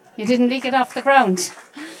it. You didn't leak it off the ground.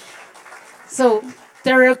 So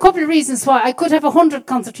there are a couple of reasons why I could have 100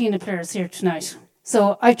 concertina players here tonight.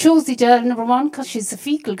 So I chose Edel, number 1, because she's a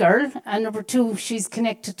Fecal girl, and number 2, she's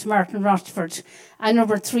connected to Martin Rochford, and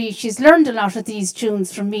number 3, she's learned a lot of these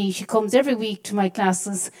tunes from me. She comes every week to my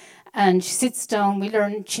classes, and she sits down.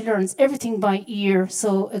 She learns everything by ear,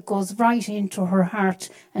 so it goes right into her heart,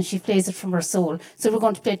 and she plays it from her soul. So we're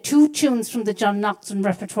going to play 2 tunes from the John Nocton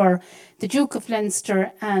repertoire, the Duke of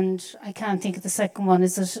Leinster, and I can't think of the second one.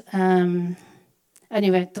 Is it?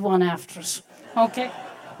 Anyway, the one after it. Okay.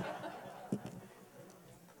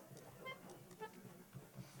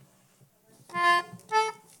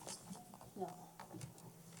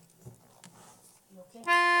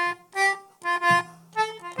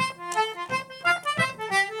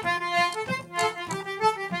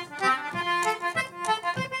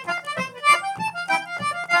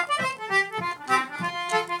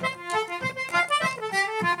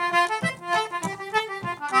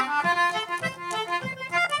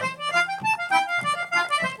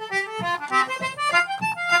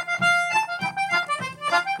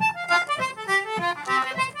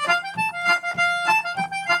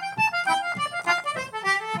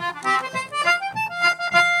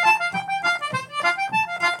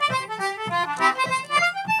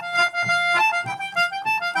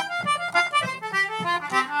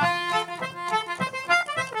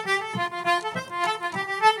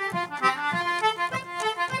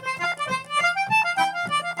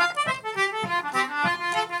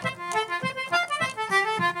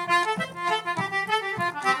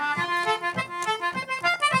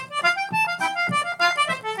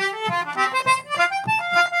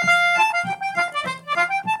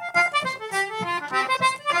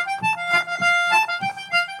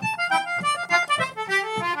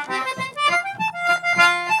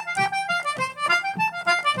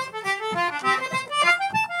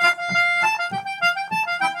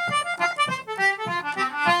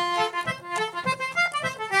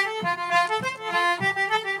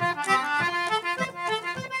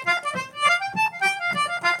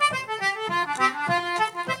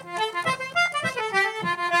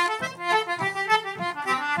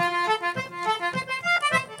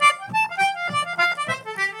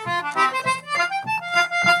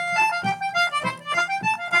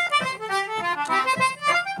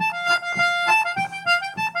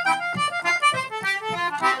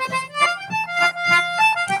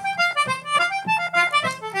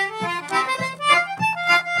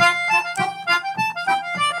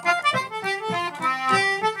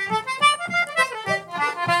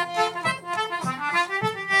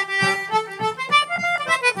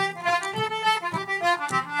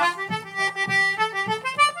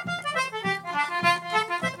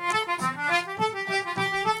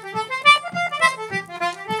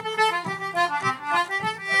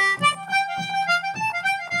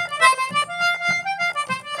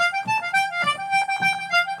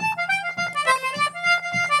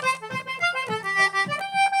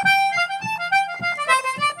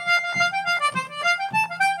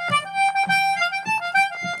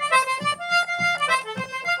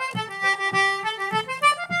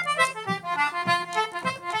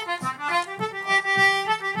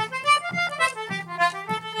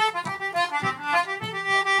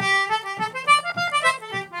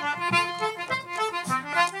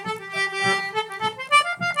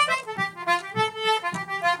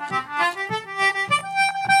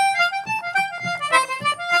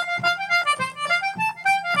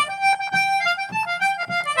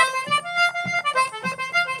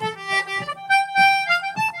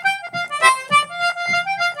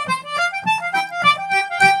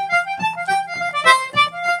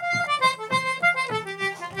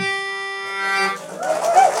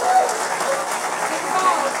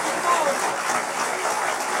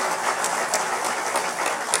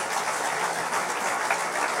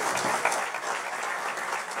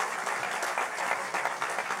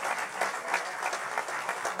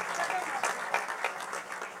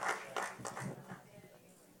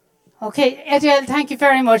 Okay, Adele, thank you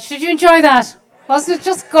very much. Did you enjoy that? Wasn't it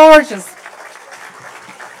just gorgeous?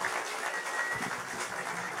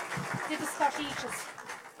 Do the Scottiches,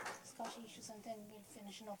 and then we'll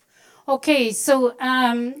finish up. Okay, so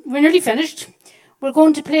we're nearly finished. We're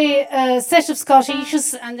going to play a set of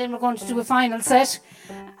Scottiches, and then we're going to do a final set.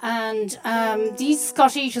 And these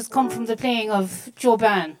Scottiches come from the playing of Joe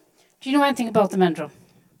Ban. Do you know anything about them, Andrew?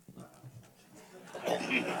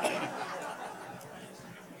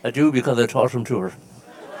 I do, because I taught him to her.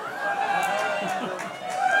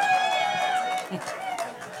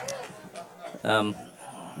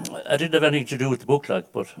 I didn't have anything to do with the book,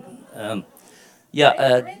 like, but yeah.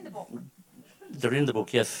 They're in the book. They're in the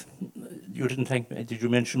book, yes. You didn't thank me. Did you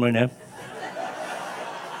mention my name?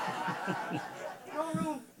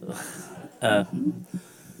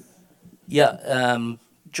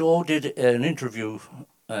 Joe did an interview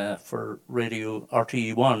for Radio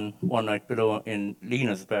RTE1 one night below in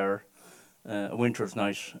Lena's bar, a winter's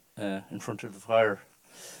night in front of the fire.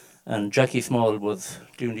 And Jackie Small was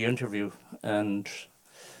doing the interview, and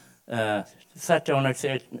sat down. I'd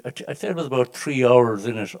say it was about 3 hours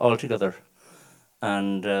in it altogether.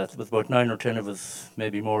 And there was about 9 or 10 of us,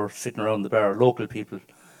 maybe more, sitting around the bar, local people.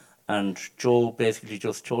 And Joe basically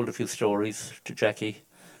just told a few stories to Jackie.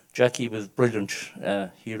 Jackie was brilliant.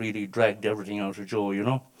 He really dragged everything out of Joe, you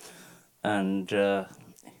know. And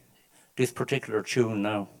this particular tune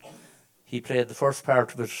now, he played the first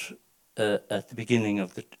part of it at the beginning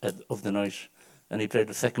of the night, and he played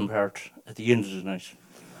the second part at the end of the night.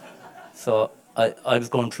 So I was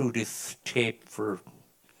going through this tape for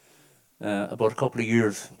about a couple of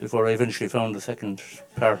years before I eventually found the second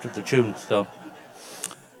part of the tune. So,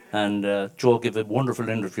 and Joe gave a wonderful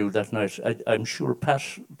interview that night. I'm sure Pat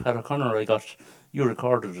O'Connor, you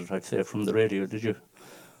recorded it, I'd say, from the radio, did you?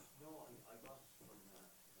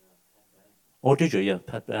 Oh, did you? Yeah,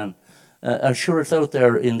 Pat Ban. I'm sure it's out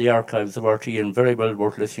there in the archives of RT and very well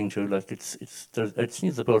worth listening to. Like it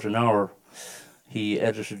needs about an hour. He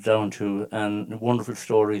edited down to, and wonderful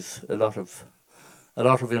stories, a lot of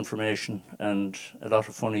information and a lot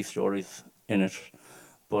of funny stories in it.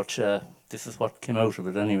 But this is what came out of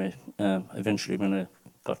it anyway. Eventually, when I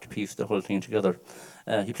got to piece the whole thing together,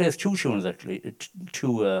 he plays 2 tunes actually,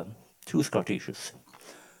 two Scottishes.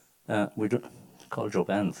 We don't call Joe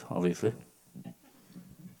Bands, obviously.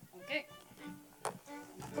 Okay.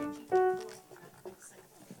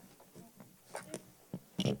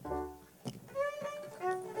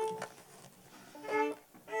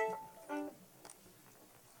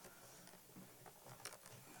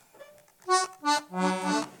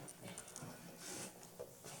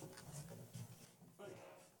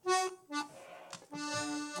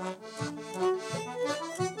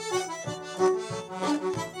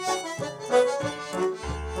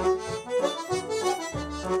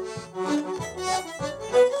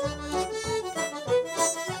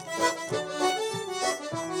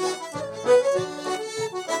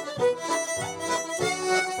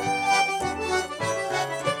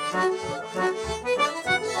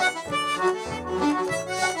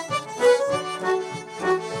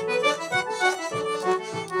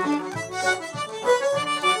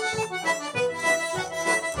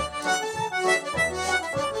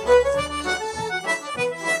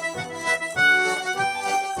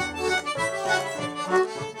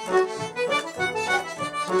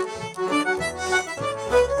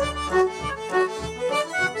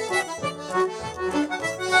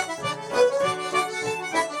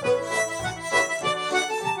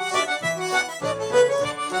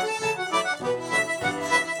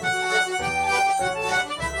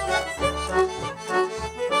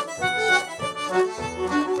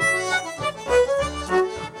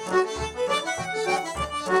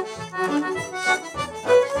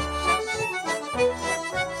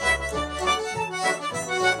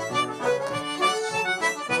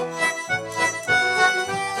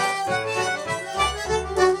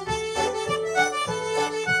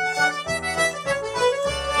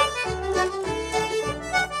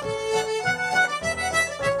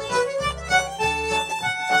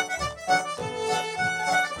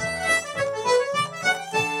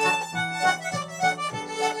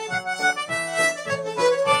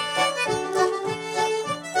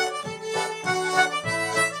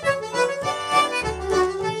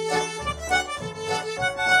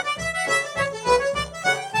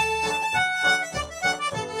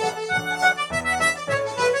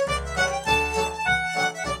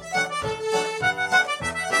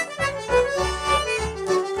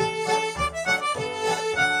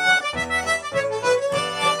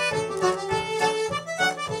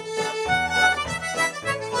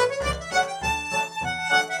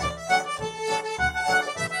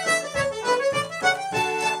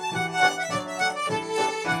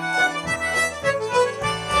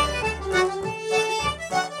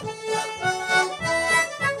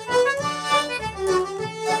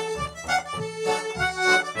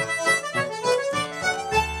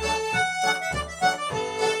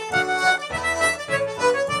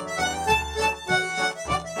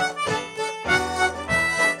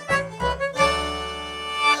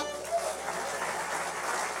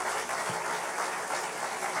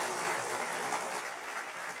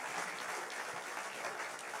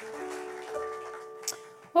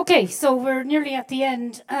 Okay, so we're nearly at the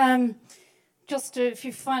end. Just a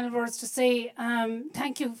few final words to say.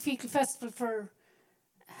 Thank you, Fecal Festival, for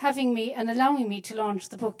having me and allowing me to launch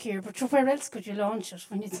the book here. But where else could you launch it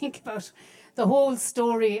when you think about the whole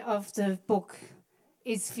story of the book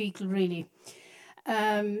is Fecal, really.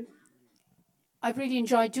 I've really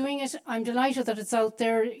enjoyed doing it. I'm delighted that it's out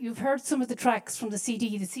there. You've heard some of the tracks from the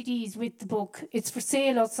CD. The CD is with the book. It's for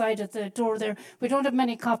sale outside at the door there. We don't have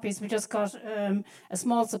many copies. We just got a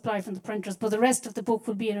small supply from the printers, but the rest of the book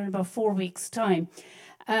will be in about 4 weeks' time.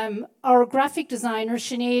 Our graphic designer,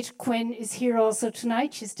 Sinead Quinn, is here also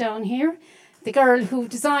tonight. She's down here. The girl who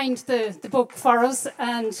designed the book for us,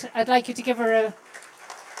 and I'd like you to give her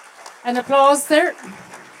an applause there.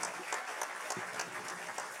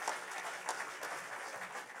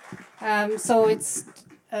 So it's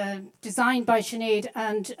designed by Sinead,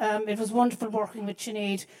 and it was wonderful working with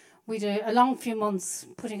Sinead. We did a long few months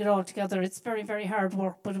putting it all together. It's very, very hard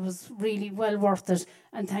work, but it was really well worth it.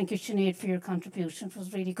 And thank you, Sinead, for your contribution. It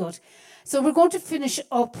was really good. So we're going to finish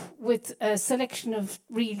up with a selection of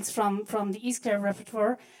reels from the East Clare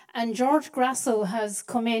repertoire. And George Grasso has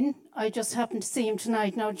come in. I just happened to see him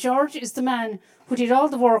tonight. Now, George is the man who did all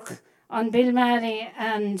the work on Bill Malley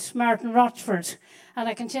and Martin Rochford. And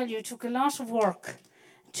I can tell you, it took a lot of work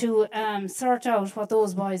to sort out what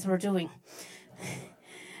those boys were doing.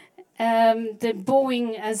 The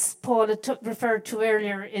bowing, as Paul had referred to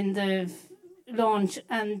earlier in the launch,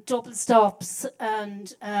 and double stops,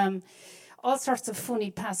 and all sorts of funny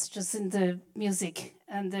passages in the music.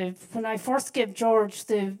 And when I first gave George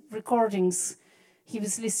the recordings, he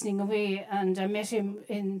was listening away, and I met him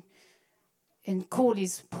in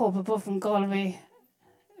Coley's pub above in Galway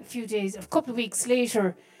a couple of weeks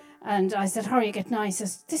later, and I said, "How are you getting on?" He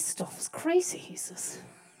says, "This stuff is crazy," he says.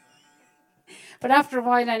 But after a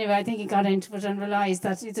while, anyway, I think he got into it and realised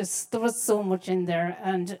that there was so much in there.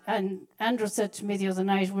 And Andrew said to me the other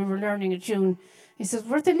night, we were learning a tune. He says,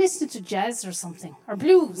 "Were they listening to jazz or something? Or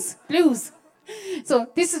blues? Blues." So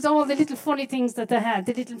this is all the little funny things that they had,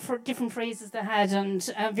 the little different phrases they had, and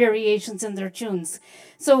variations in their tunes.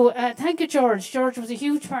 So thank you, George. George was a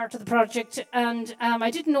huge part of the project, and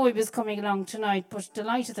I didn't know he was coming along tonight, but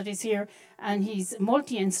delighted that he's here. And he's a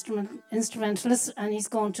multi-instrumentalist, and he's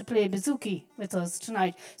going to play bouzouki with us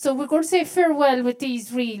tonight. So we're going to say farewell with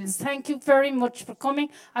these reels. Thank you very much for coming.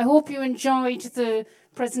 I hope you enjoyed the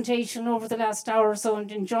presentation over the last hour or so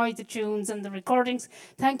and enjoyed the tunes and the recordings.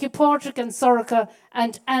 Thank you, Patrick and Sorka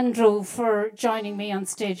and Andrew, for joining me on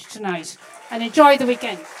stage tonight. And enjoy the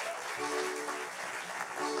weekend.